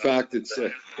headline. In fact, it's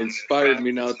inspired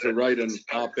me now to write an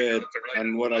op-ed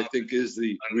on what I think is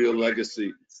the real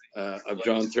legacy of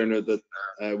John Turner that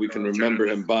we can remember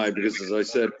him by, because, as I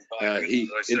said, he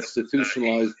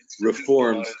institutionalized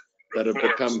reforms that have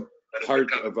become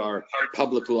part of our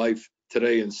public life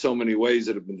today in so many ways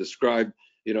that have been described,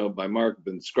 by Mark,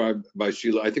 been described by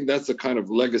Sheila. I think that's the kind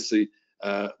of legacy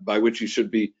by which he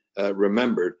should be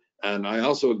remembered. And I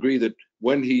also agree that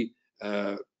when he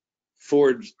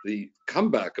forged the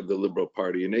comeback of the Liberal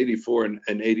Party in 84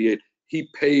 and 88, he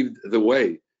paved the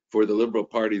way for the Liberal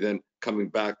Party then coming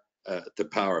back to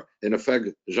power. In effect,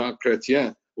 Jean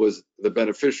Chrétien was the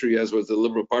beneficiary, as was the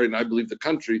Liberal Party, and I believe the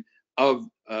country, of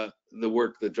the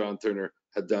work that John Turner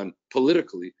had done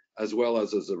politically as well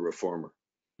as a reformer.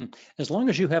 As long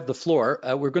as you have the floor,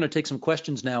 we're going to take some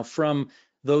questions now from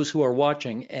those who are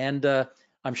watching. And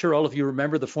I'm sure all of you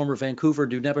remember the former Vancouver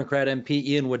New Democrat MP,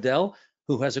 Ian Waddell,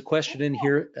 who has a question in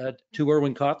here to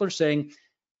Erwin Kotler saying,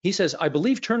 he says, I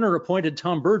believe Turner appointed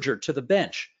Tom Berger to the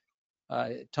bench.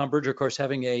 Tom Berger, of course,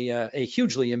 having a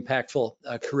hugely impactful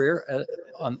career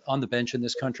on the bench in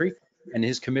this country, and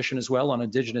his commission as well on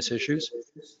Indigenous issues.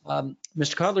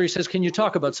 Mr. Kotler, he says, can you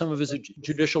talk about some of his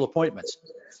judicial appointments?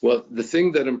 Well, the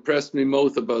thing that impressed me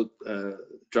most about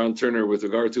John Turner with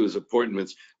regard to his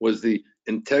appointments was the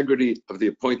integrity of the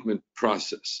appointment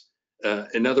process.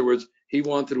 In other words, he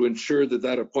wanted to ensure that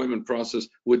that appointment process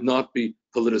would not be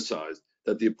politicized,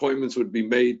 that the appointments would be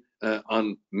made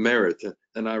on merit.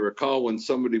 And I recall when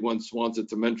somebody once wanted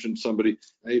to mention somebody,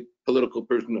 a political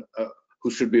person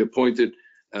who should be appointed,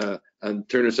 and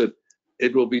Turner said,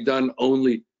 it will be done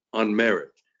only on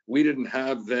merit. We didn't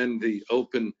have then the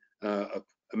open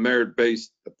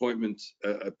merit-based appointments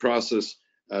process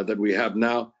that we have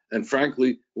now. And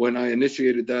frankly, when I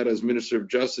initiated that as Minister of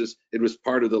Justice, it was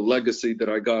part of the legacy that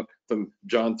I got from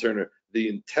John Turner, the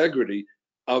integrity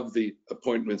of the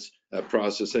appointments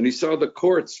process. And he saw the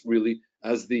courts really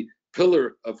as the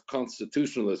pillar of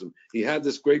constitutionalism. He had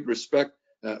this great respect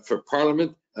for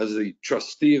Parliament as the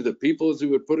trustee of the people, as he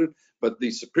would put it, but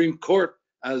the Supreme Court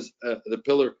as the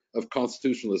pillar of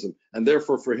constitutionalism. And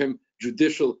therefore, for him,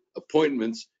 judicial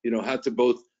appointments, had to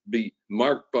both be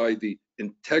marked by the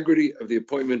integrity of the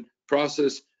appointment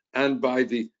process and by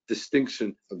the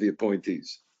distinction of the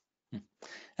appointees. I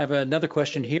have another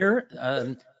question here.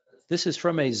 This is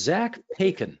from a Zach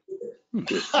Pakin.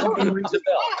 That name rings a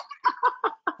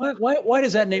bell. Why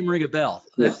does that name ring a bell?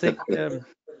 I think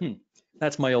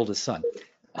that's my oldest son.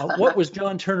 What was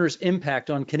John Turner's impact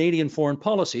on Canadian foreign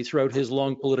policy throughout his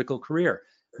long political career?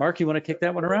 Mark, you want to kick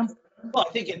that one around? Well,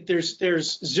 I think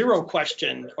there's zero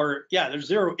question, or yeah, there's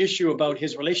zero issue about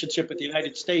his relationship with the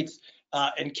United States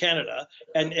and Canada.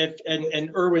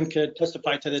 And Irwin could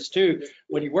testify to this too.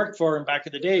 When he worked for him back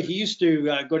in the day, he used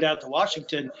to go down to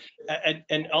Washington,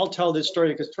 and I'll tell this story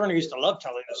because Turner used to love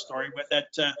telling this story. But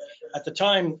that at the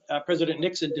time, President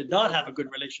Nixon did not have a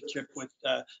good relationship with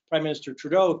Prime Minister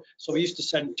Trudeau, so he used to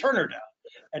send Turner down.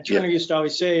 And Turner used to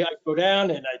always say, I'd go down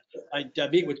and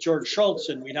I'd meet with George Schultz,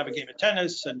 and we'd have a game of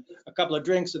tennis and a couple of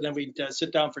drinks, and then we'd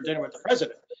sit down for dinner with the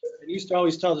president. And he used to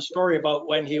always tell the story about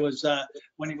when he was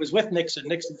with Nixon.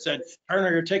 Nixon said,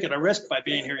 Turner, you're taking a risk by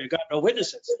being here. You got no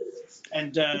witnesses.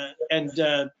 And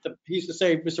he used to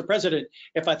say, Mr. President,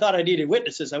 if I thought I needed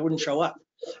witnesses, I wouldn't show up.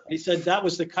 And he said that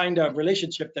was the kind of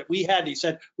relationship that we had. He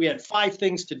said we had 5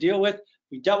 things to deal with.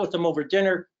 We dealt with them over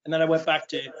dinner, and then I went back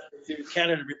to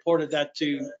Canada and reported that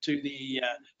to the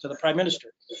Prime Minister.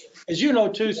 As you know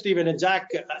too, Stephen and Zach,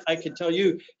 I can tell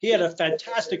you, he had a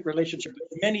fantastic relationship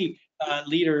with many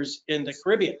leaders in the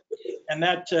Caribbean, and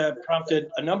that prompted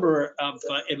a number of,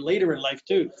 and later in life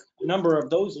too, a number of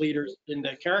those leaders in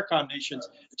the CARICOM nations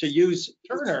to use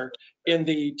Turner in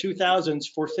the 2000s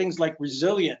for things like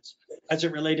resilience as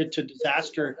it related to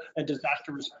disaster and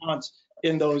disaster response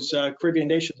in those Caribbean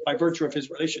nations by virtue of his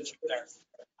relationship there.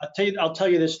 I'll tell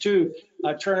you this too,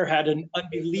 Turner had an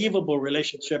unbelievable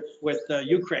relationship with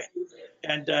Ukraine.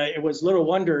 And it was little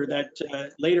wonder that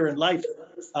later in life,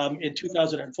 in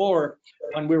 2004,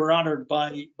 when we were honored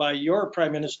by your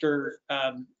Prime Minister,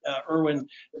 Irwin,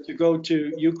 to go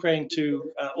to Ukraine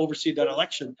to oversee that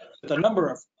election with a number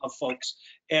of folks.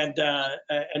 And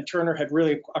Turner had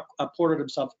really ported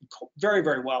himself very,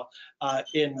 very well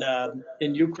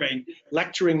in Ukraine,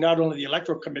 lecturing not only the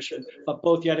Electoral Commission, but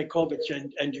both Yanukovych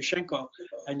and Yushchenko.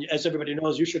 And as everybody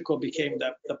knows, Yushchenko became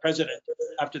the president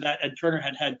after that. And Turner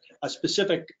had a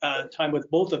specific time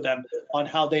with both of them on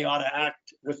how they ought to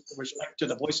act with respect to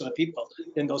the voice of the people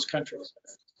in those countries.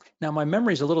 Now, my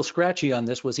memory's a little scratchy on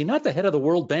this. Was he not the head of the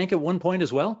World Bank at one point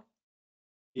as well?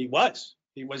 He was.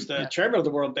 He was the chairman of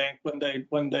the World Bank when the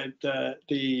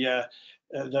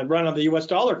run on the U.S.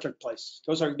 dollar took place.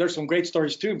 There's some great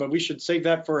stories too, but we should save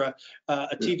that for a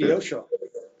TVO show.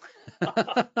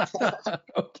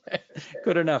 Okay,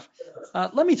 good enough.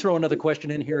 Let me throw another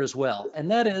question in here as well, and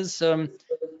that is,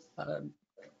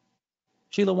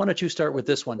 Sheila, why don't you start with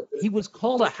this one? He was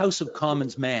called a House of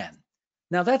Commons man.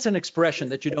 Now that's an expression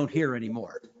that you don't hear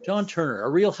anymore. John Turner, a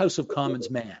real House of Commons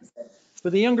man. For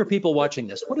the younger people watching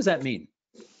this, what does that mean?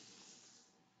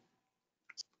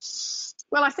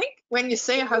 Well, I think when you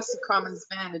say a House of Commons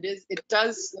man, there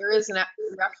is a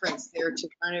reference there to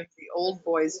kind of the old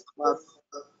boys club.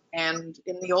 And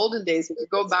in the olden days, if you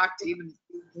go back to even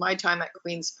my time at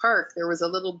Queen's Park, there was a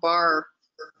little bar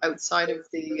outside of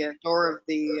the door of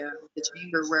the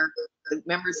chamber where the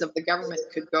members of the government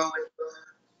could go and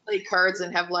play cards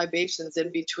and have libations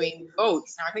in between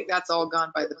votes. Now, I think that's all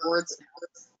gone by the boards now.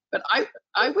 But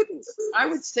I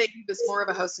would say he was more of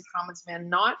a House of Commons man,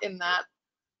 not in that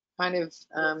kind of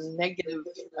negative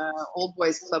old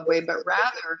boys club way, but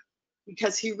rather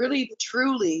because he really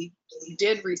truly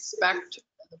did respect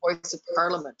the voice of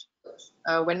Parliament.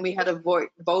 When we had a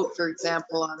vote, for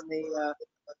example, on the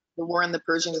war in the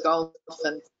Persian Gulf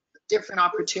and different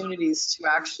opportunities to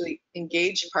actually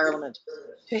engage Parliament,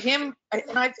 to him,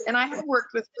 and I have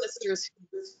worked with ministers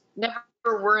who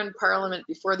never were in Parliament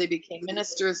before they became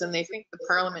ministers, and they think the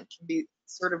Parliament can be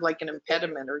sort of like an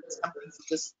impediment or something to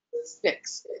just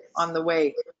fix on the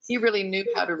way. He really knew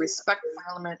how to respect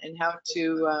Parliament and how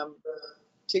to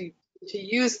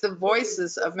use the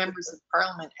voices of members of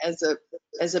Parliament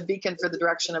as a beacon for the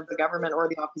direction of the government or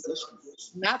the opposition.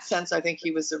 In that sense, I think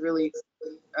he was a really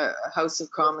House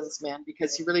of Commons man,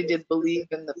 because he really did believe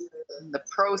in the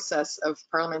process of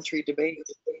parliamentary debate.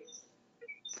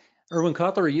 Irwin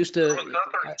Cotler used to,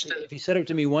 if he said it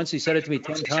to me once, he said it to me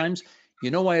 10 times. You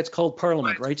know why it's called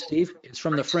Parliament, right, Steve? It's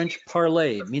from the French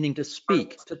parler, meaning to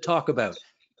speak, to talk about.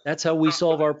 That's how we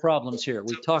solve our problems here.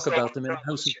 We talk about them in a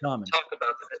House of Commons.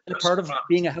 Is that part of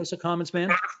being a House of Commons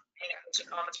man?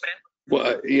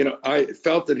 Well, you know, I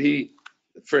felt that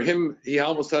for him, he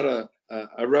almost had a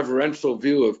reverential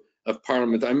view of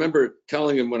Parliament. I remember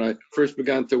telling him when I first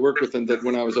began to work with him that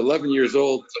when I was 11 years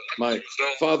old, my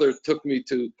father took me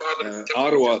to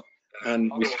Ottawa,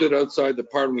 and we stood outside the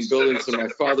Parliament buildings, and my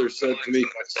father said to me,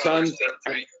 son,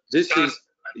 this is,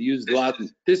 he used Latin,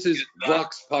 this is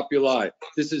vox populi,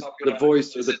 this is the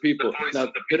voice of the people.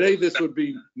 Now, today this would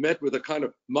be met with a kind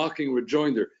of mocking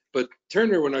rejoinder, but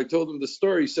Turner, when I told him the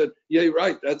story, said, yeah,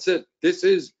 right, that's it. This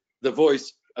is the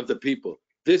voice of the people.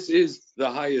 this is the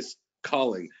highest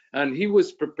calling. And he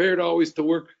was prepared always to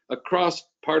work across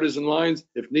partisan lines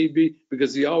if need be,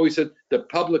 because he always said the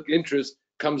public interest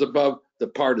comes above the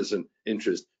partisan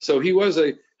interest. So he was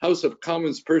a House of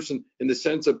Commons person in the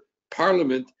sense of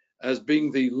Parliament as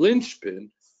being the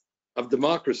linchpin of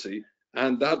democracy,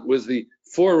 and that was the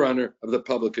forerunner of the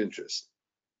public interest.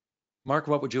 Mark,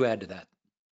 what would you add to that?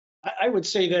 I would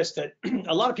say this, that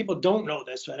a lot of people don't know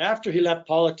this, but after he left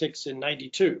politics in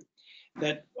 '92,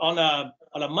 that on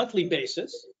a monthly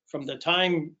basis, from the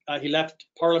time he left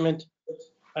Parliament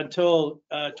until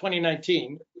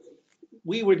 2019,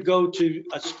 we would go to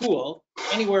a school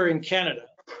anywhere in Canada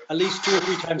at least 2 or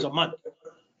 3 times a month.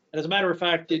 And as a matter of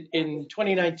fact, in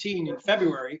 2019, in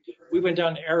February, we went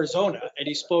down to Arizona and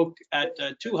he spoke at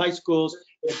 2 high schools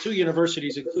and 2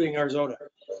 universities, including Arizona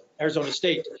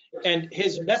State. And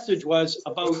his message was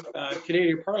about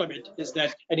Canadian Parliament is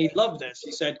that, and he loved this,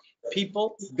 he said,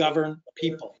 people govern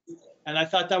people. And I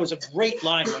thought that was a great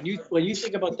line. When you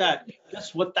think about that,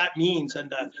 just what that means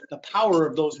and the power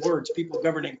of those words, people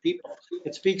governing people,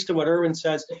 it speaks to what Erwin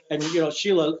says. And, you know,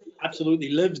 Sheila absolutely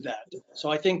lives that. So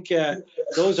I think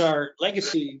those are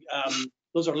legacy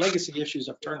issues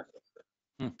of Turner.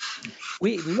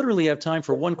 We literally have time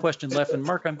for one question left, and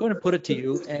Mark, I'm going to put it to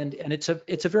you, and it's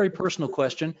a very personal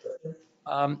question,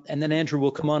 and then Andrew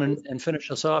will come on and finish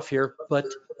us off here. But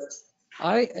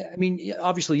I mean,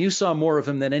 obviously you saw more of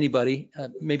him than anybody,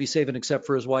 maybe save and except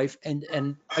for his wife,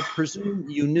 and I presume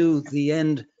you knew the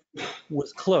end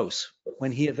was close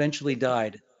when he eventually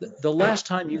died. The last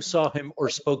time you saw him or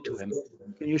spoke to him,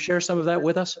 can you share some of that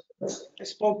with us? I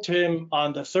spoke to him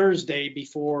on the Thursday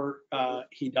before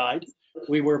he died.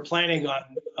 We were planning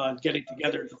on getting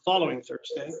together the following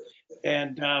Thursday,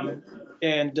 and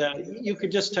you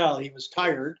could just tell he was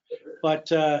tired,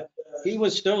 but he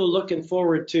was still looking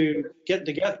forward to getting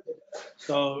together.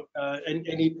 So and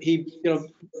he you know,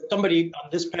 somebody on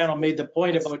this panel made the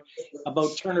point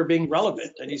about Turner being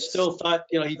relevant, and he still thought,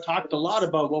 you know, he talked a lot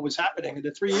about what was happening, and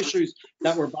the 3 issues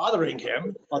that were bothering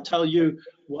him, I'll tell you,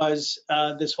 was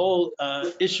this whole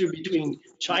issue between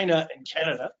China and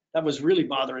Canada. That was really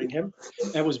bothering him.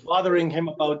 It was bothering him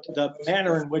about the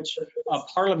manner in which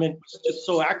Parliament was just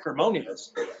so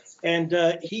acrimonious.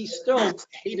 And he still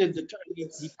hated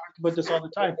he talked about this all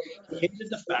the time. He hated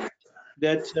the fact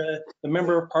that the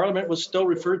member of Parliament was still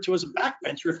referred to as a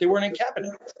backbencher if they weren't in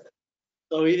cabinet.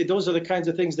 So those are the kinds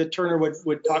of things that Turner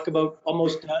would talk about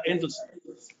almost endlessly.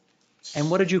 And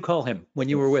what did you call him when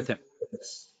you were with him?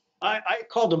 I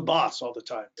called him boss all the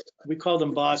time. We called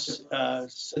him boss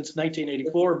since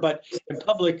 1984, but in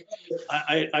public,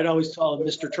 I'd always call him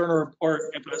Mr. Turner, or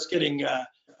if I was getting a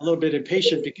little bit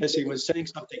impatient because he was saying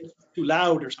something too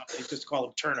loud or something, just call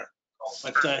him Turner.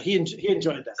 But he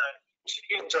enjoyed that.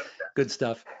 Good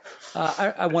stuff.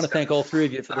 I want to thank all 3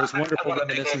 of you for those wonderful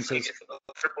reminiscences.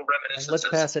 And let's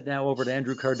pass it now over to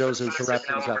Andrew Cardozo to wrap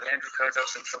things up.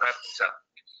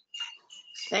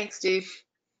 Thanks, Steve.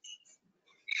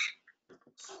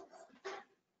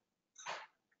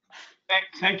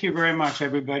 Thank you very much,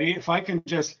 everybody. If I can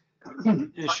just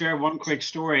share one quick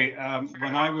story. When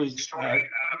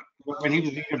he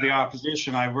was leader of the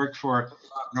opposition, I worked for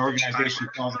an organization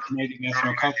called the Canadian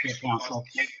Ethno-Cultural Council.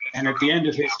 And at the end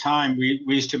of his time, we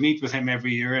used to meet with him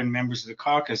every year and members of the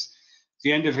caucus. At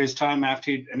the end of his time,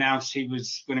 after he announced he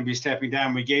was going to be stepping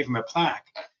down, we gave him a plaque.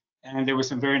 And there were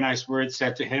some very nice words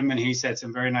said to him, and he said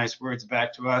some very nice words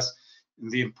back to us,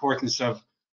 the importance of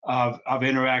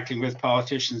interacting with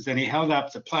politicians. Then he held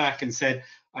up the plaque and said,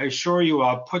 "I assure you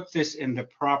I'll put this in the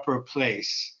proper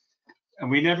place." And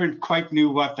we never quite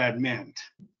knew what that meant,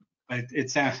 but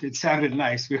it sounded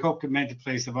nice. We hoped it meant a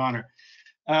place of honor.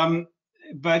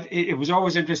 But it was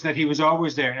always interesting that he was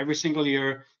always there. Every single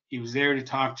year, he was there to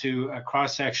talk to a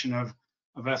cross-section of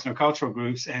ethnocultural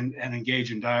groups and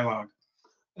engage in dialogue.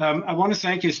 I want to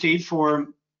thank you, Steve, for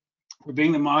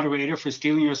being the moderator, for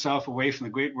stealing yourself away from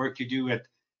the great work you do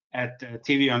at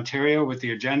TV Ontario with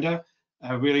the agenda.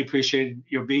 I really appreciate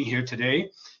your being here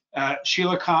today.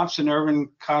 Sheila Copps and Erwin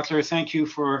Kotler, thank you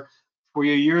for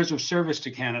your years of service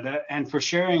to Canada and for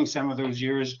sharing some of those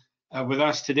years with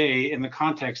us today in the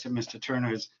context of Mr.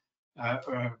 Turner's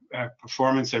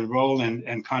performance and role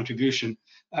and contribution.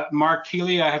 Mark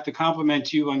Keeley, I have to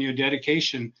compliment you on your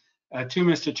dedication to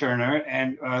Mr. Turner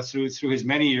and through his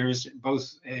many years, both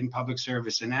in public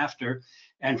service and after,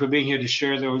 and for being here to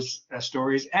share those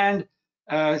stories and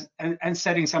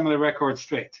setting some of the records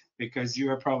straight, because you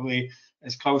are probably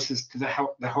as close as to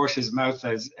the horse's mouth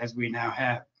as we now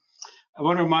have. I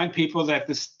want to remind people that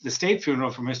the state funeral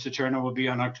for Mr. Turner will be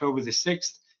on October the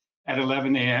 6th at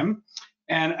 11 a.m.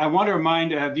 And I want to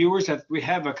remind viewers that we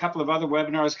have a couple of other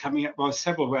webinars coming up, well,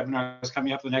 several webinars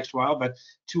coming up the next while, but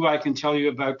two I can tell you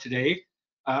about today.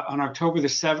 On October the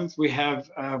 7th, we have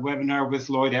a webinar with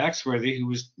Lloyd Axworthy, who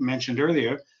was mentioned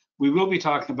earlier. We will be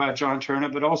talking about John Turner,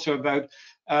 but also about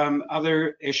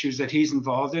other issues that he's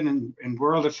involved in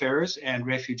world affairs and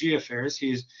refugee affairs.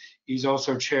 He's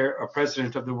also chair or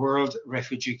president of the World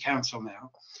Refugee Council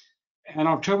now. And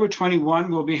October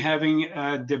 21, we'll be having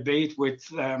a debate with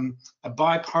a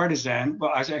bipartisan,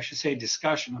 well, I should say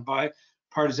discussion, a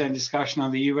bipartisan discussion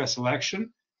on the US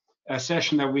election, a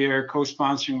session that we are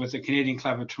co-sponsoring with the Canadian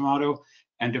Club of Toronto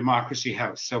and Democracy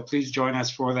House. So please join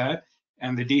us for that.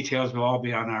 And the details will all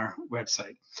be on our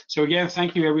website. So again,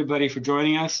 thank you everybody for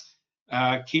joining us.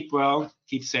 Keep well,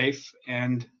 keep safe,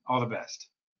 and all the best.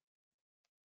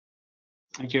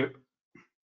 Thank you.